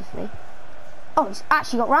beautifully. Oh, he's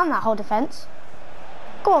actually got round that whole defence.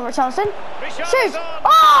 Go on, Richarlison. Shoot!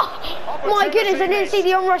 Oh! My goodness, I didn't see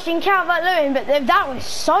the onrushing Calvert-Lewin, but that was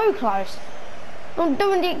so close.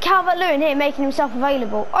 Dominic Calvert-Lewin here making himself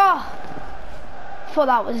available. Oh! Thought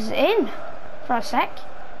that was in for a sec.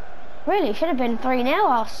 Really, should have been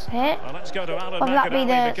 3-0 us here. Well, let's go to Alan Whether that be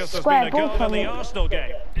the square ball from the Arsenal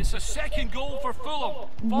game. It's a second goal for Fulham.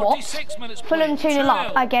 46 minutes Fulham 2-0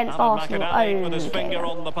 up against Arsenal. Oh, with his finger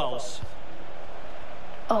on the pulse.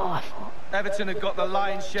 Oh, I thought. Everton have got the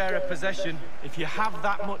lion's share of possession. If you have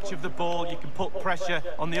that much of the ball, you can put pressure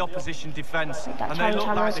on the opposition defence. And they look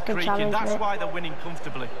like they're creaking. That's why they're winning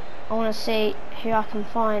comfortably. I want to see who I can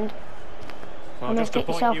find. Well, just to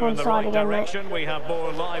point you in the right direction, we have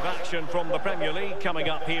more live action from the Premier League coming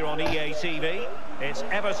up here on EA TV. It's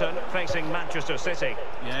Everton facing Manchester City.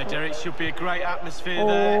 Yeah, Derek, should be a great atmosphere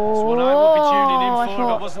there. It's what I would be tuning in for if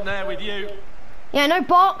I wasn't there with you. Yeah, no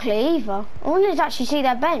Barkley either. I wanted to actually see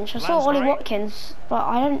their bench. I saw Ollie Watkins, but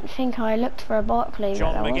I don't think I looked for a Barkley.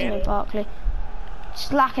 But there wasn't a Barkley.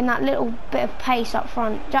 Just lacking that little bit of pace up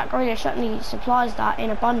front. Jack Grealish certainly supplies that in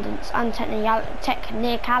abundance and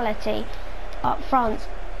technicality up front,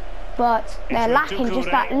 but they're lacking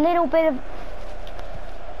just that little bit of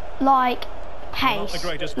like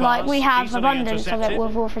pace. Like we have abundance of it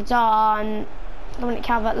with Wilfried Zaha and Dominic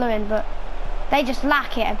Calvert-Lewin, but they just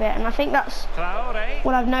lack it a bit, and I think that's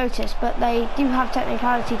what I've noticed. But they do have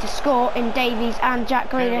technicality to score in Davies and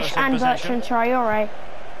Jack Grealish and Bertrand Traore.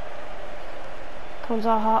 Come on,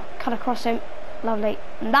 Zaha, cut across him. Lovely.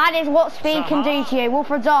 And that is what speed can do to you.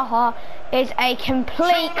 Wilfried Zaha is a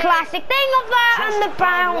complete classic. Thing of that and the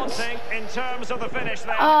bounce. In terms of the finish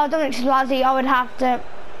there. Oh, Dominic Szoboszlai, I would have to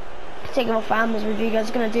take him off for Amber's Rodriguez.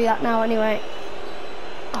 Going to do that now anyway.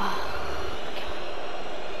 Oh.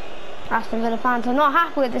 Aston Villa fans are not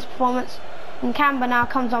happy with this performance, and Canberra now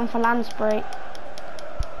comes on for Lansbury.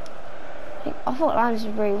 I thought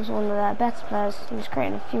Lansbury was one of their better players. He was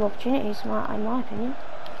creating a few opportunities, in my opinion.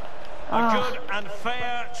 A good and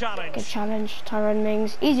fair challenge. Good challenge, Tyrone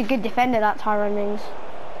Mings. He's a good defender, that Tyrone Mings.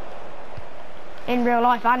 In real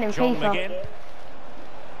life and in FIFA.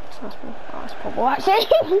 It's a nice ball. Oh, that's a poor ball actually.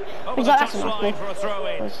 That's a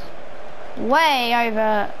nice ball. Way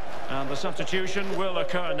over. And the substitution will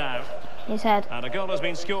occur now. His head. And a goal has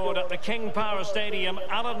been scored at the King Power Stadium.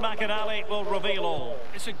 Alan McInally will reveal all.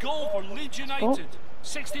 It's a goal for Leeds United.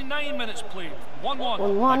 69 minutes played. 1-1.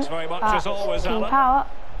 1-1. Thanks very much as always, King Alan. Power.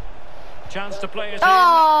 Chance to play it in.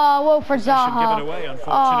 Wilfried Zaha. Give it away,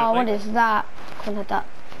 unfortunately. Oh, what is that? Couldn't hit that.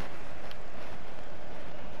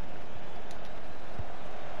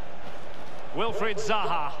 Wilfried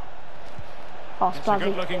Zaha. Oh,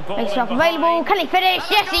 Spazzy makes himself available. Can he finish?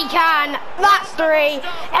 Yes, he can. That's 3.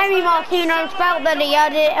 Emi Martino felt that he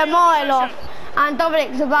had it a mile off, and Dominic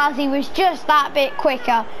Szoboszlai was just that bit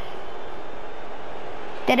quicker.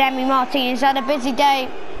 Did Emi Martinez had a busy day,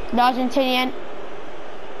 the Argentinian.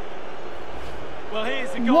 Well,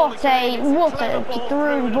 what a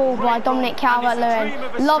through ball by Dominic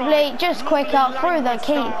Calvert-Lewin. Lovely, just quicker through the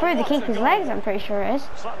keeper's legs. I'm pretty sure it is.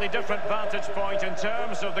 Slightly different vantage point in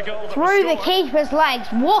terms of the goal. Through the keeper's legs.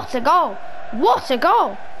 What a goal! What a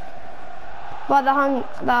goal! By the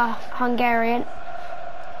Hungarian.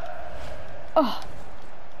 Oh,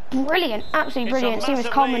 brilliant! Absolutely brilliant.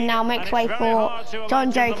 Seamus Coleman now makes way for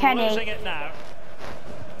John Joe Kenny.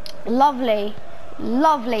 Lovely.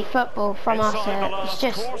 Lovely football from us here. It's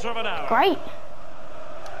just great.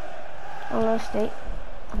 Honestly,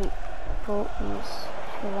 I think Paul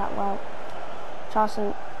did that well.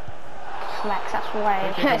 Charleston flex, that's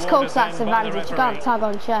way. It's called that's advantage. You can't tug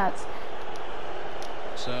on shirts.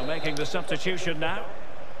 So making the substitution now.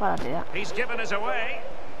 Well, I'll do that. He's given us away.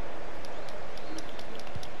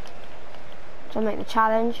 To make the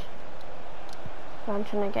challenge. I'm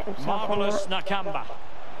trying to get himself Marvellous on that. Nakamba.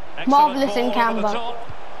 Marvellous in Canberra.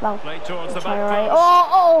 Well, towards the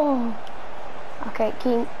oh! Okay,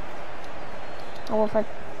 Keane. Wolford.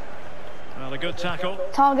 Well, a good tackle.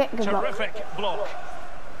 Target, good block. Terrific block.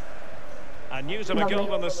 And news of a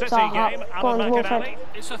goal in the City Zaha. game. Go on, Alan Wolford. McAnally.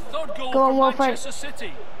 It's a third goal Go on, for Wolford. Manchester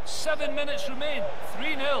City. 7 minutes remain.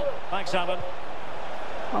 3-0. Thanks, Alan.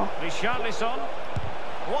 Oh. Richarlison.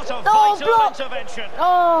 What a Oh, vital block. intervention.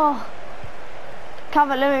 Oh!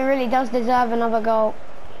 Calvert-Lewin really does deserve another goal,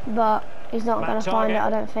 but he's not going to find it, I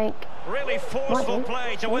don't think. Really forceful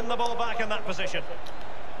play to win the ball back in that position.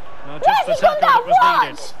 No, What? just the He's got tackle that that was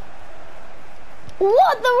needed.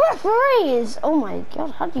 What? The referee is... Oh my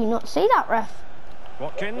God, how do you not see that, ref?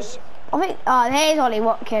 Watkins. I think... Oh, there's Ollie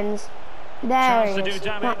Watkins. There Chance he to is. do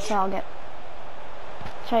damage. That target.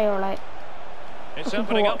 Show you all right. It's Looking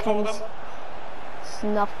for opening up for them. Watkins. It's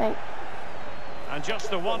nothing. And just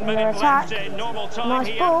the 1 Under minute attack. left in normal time Nice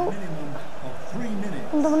here. ball. Minimum of 3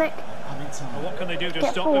 minutes. Dominic, Added time. Well, what can they do to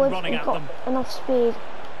get stop forward. them running He's at got them? enough speed.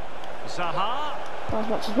 Zaha. Not as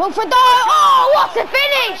much as Wilfred. Oh, what a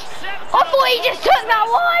finish! I thought he just took that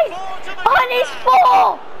wide. And it's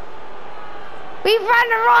 4. We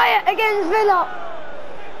ran a riot against Villa.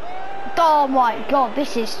 Oh my God,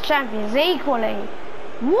 this is Champions League equaling.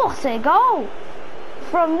 What a goal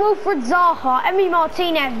from Wilfred Zaha. Emi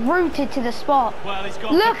Martinez rooted to the spot. Well, he's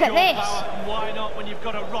got Look the at pure this. power, and why not when you've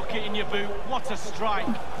got a rocket in your boot? What a strike.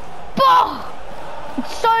 Bah!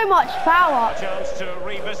 So much power. Chance to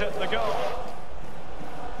revisit the goal.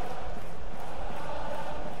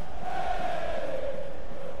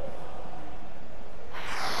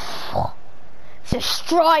 It's a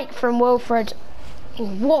strike from Wilfred.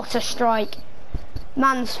 What a strike.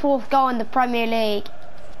 Man's 4th goal in the Premier League.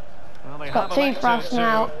 Well, they Got have 2 elected for us to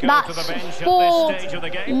now. go That's to the bench at this 4-0 stage of the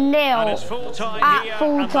game. And it's full time here, at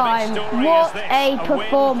full and the big time. story What is this, a win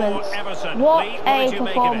performance. for Everton. What Lee, a did you make of it?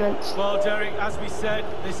 performance. Well, Derek, as we said,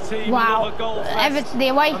 this team Wow. love a goal fest, Everton, the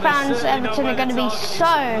away and they fans, certainly know Everton where are going to the be target is. so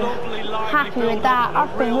Lovely, lively happy with build-up that. and a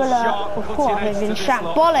Up in real Villa sharp before cutting they've edge been to this lot.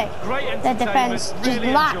 shambolic. Great Their entertainment, defence just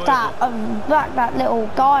really lacked that little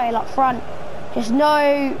guy up front. Just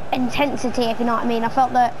no intensity, if you know what I mean. I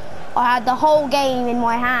felt that I had the whole game in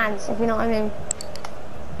my hands, if you know what I mean.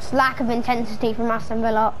 Just lack of intensity from Aston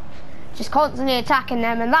Villa. Just constantly attacking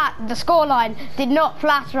them, and that, the scoreline did not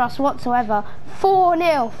flatter us whatsoever.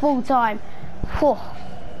 4-0 full time. Whew.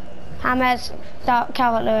 James,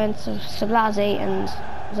 Calvert-Lewin, Sablazi and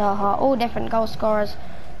Zaha, all different goal scorers.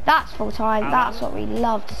 That's full time. That's what we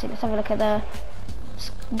love to see. Let's have a look at the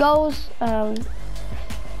goals.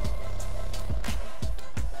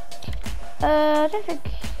 I don't think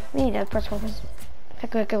we need a press conference. I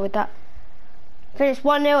think we're good with that. Finished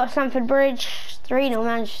 1-0 at Stamford Bridge, 3-0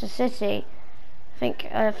 Manchester City. I think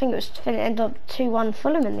it ended up 2-1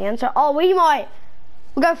 Fulham in the end. So we'll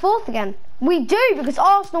go 4th again. We do, because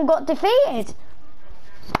Arsenal got defeated.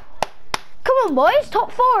 Come on, boys.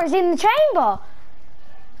 Top 4 is in the chamber.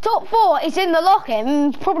 Top 4 is in the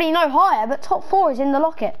locket. Probably no higher, but top 4 is in the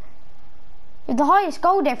locket. With the highest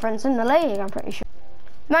goal difference in the league, I'm pretty sure.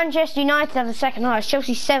 Manchester United have the 2nd highest,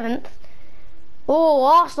 Chelsea 7th. Oh,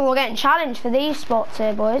 Arsenal are getting challenged for these spots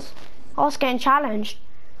here, boys. Arsenal getting challenged.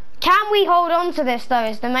 Can we hold on to this, though,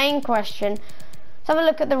 is the main question. Let's have a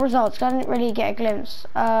look at the results, because I didn't really get a glimpse.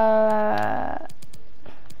 Here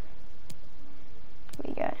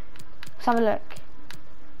we go. Let's have a look.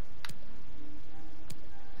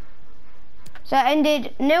 So it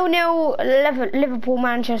ended 0-0 Liverpool,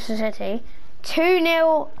 Manchester City.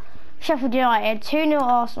 2-0 Sheffield United, 2-0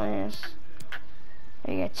 Arsenal.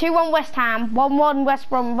 There you go. 2-1 West Ham, 1-1 West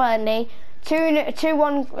Brom Burnley,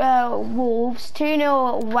 2-1 Wolves,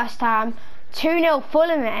 2-0 West Ham, 2-0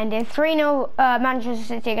 Fulham it ended, 3-0 Manchester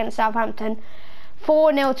City against Southampton,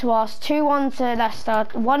 4-0 to us, 2-1 to Leicester,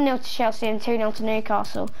 1-0 to Chelsea and 2-0 to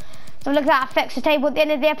Newcastle. So look at that, affects the table at the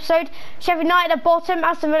end of the episode. Sheffield United at bottom,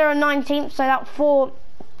 Aston Villa are 19th, so that 4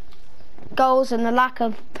 goals and the lack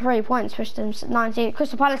of 3 points pushed them 19th.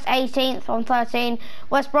 Crystal Palace 18th on 13,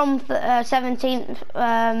 West Brom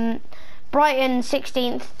 17th, Brighton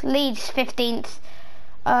 16th, Leeds 15th,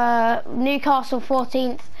 Newcastle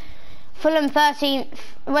 14th, Fulham 13th,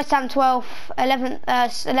 West Ham 12th,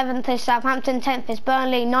 11th is Southampton, 10th is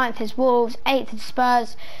Burnley, 9th is Wolves, 8th is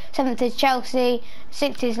Spurs, 7th is Chelsea,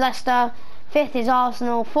 6th is Leicester, 5th is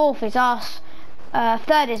Arsenal, 4th is us,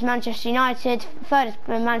 3rd is Manchester United, 3rd is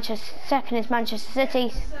Manchester, 2nd is Manchester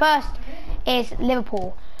City, 1st is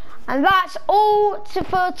Liverpool. And that's all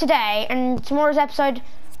for today. And tomorrow's episode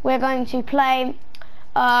we're going to play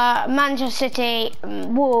Manchester City,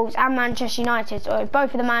 Wolves and Manchester United, or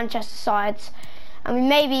both of the Manchester sides, and we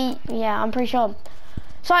maybe, yeah, I'm pretty sure.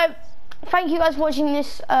 So thank you guys for watching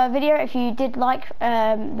this video. If you did like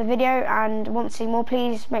the video and want to see more,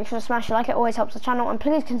 please make sure to smash a like. It always helps the channel, and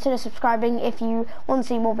please consider subscribing if you want to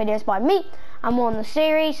see more videos by me and more on the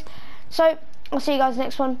series. So I'll see you guys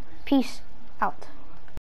next one. Peace out.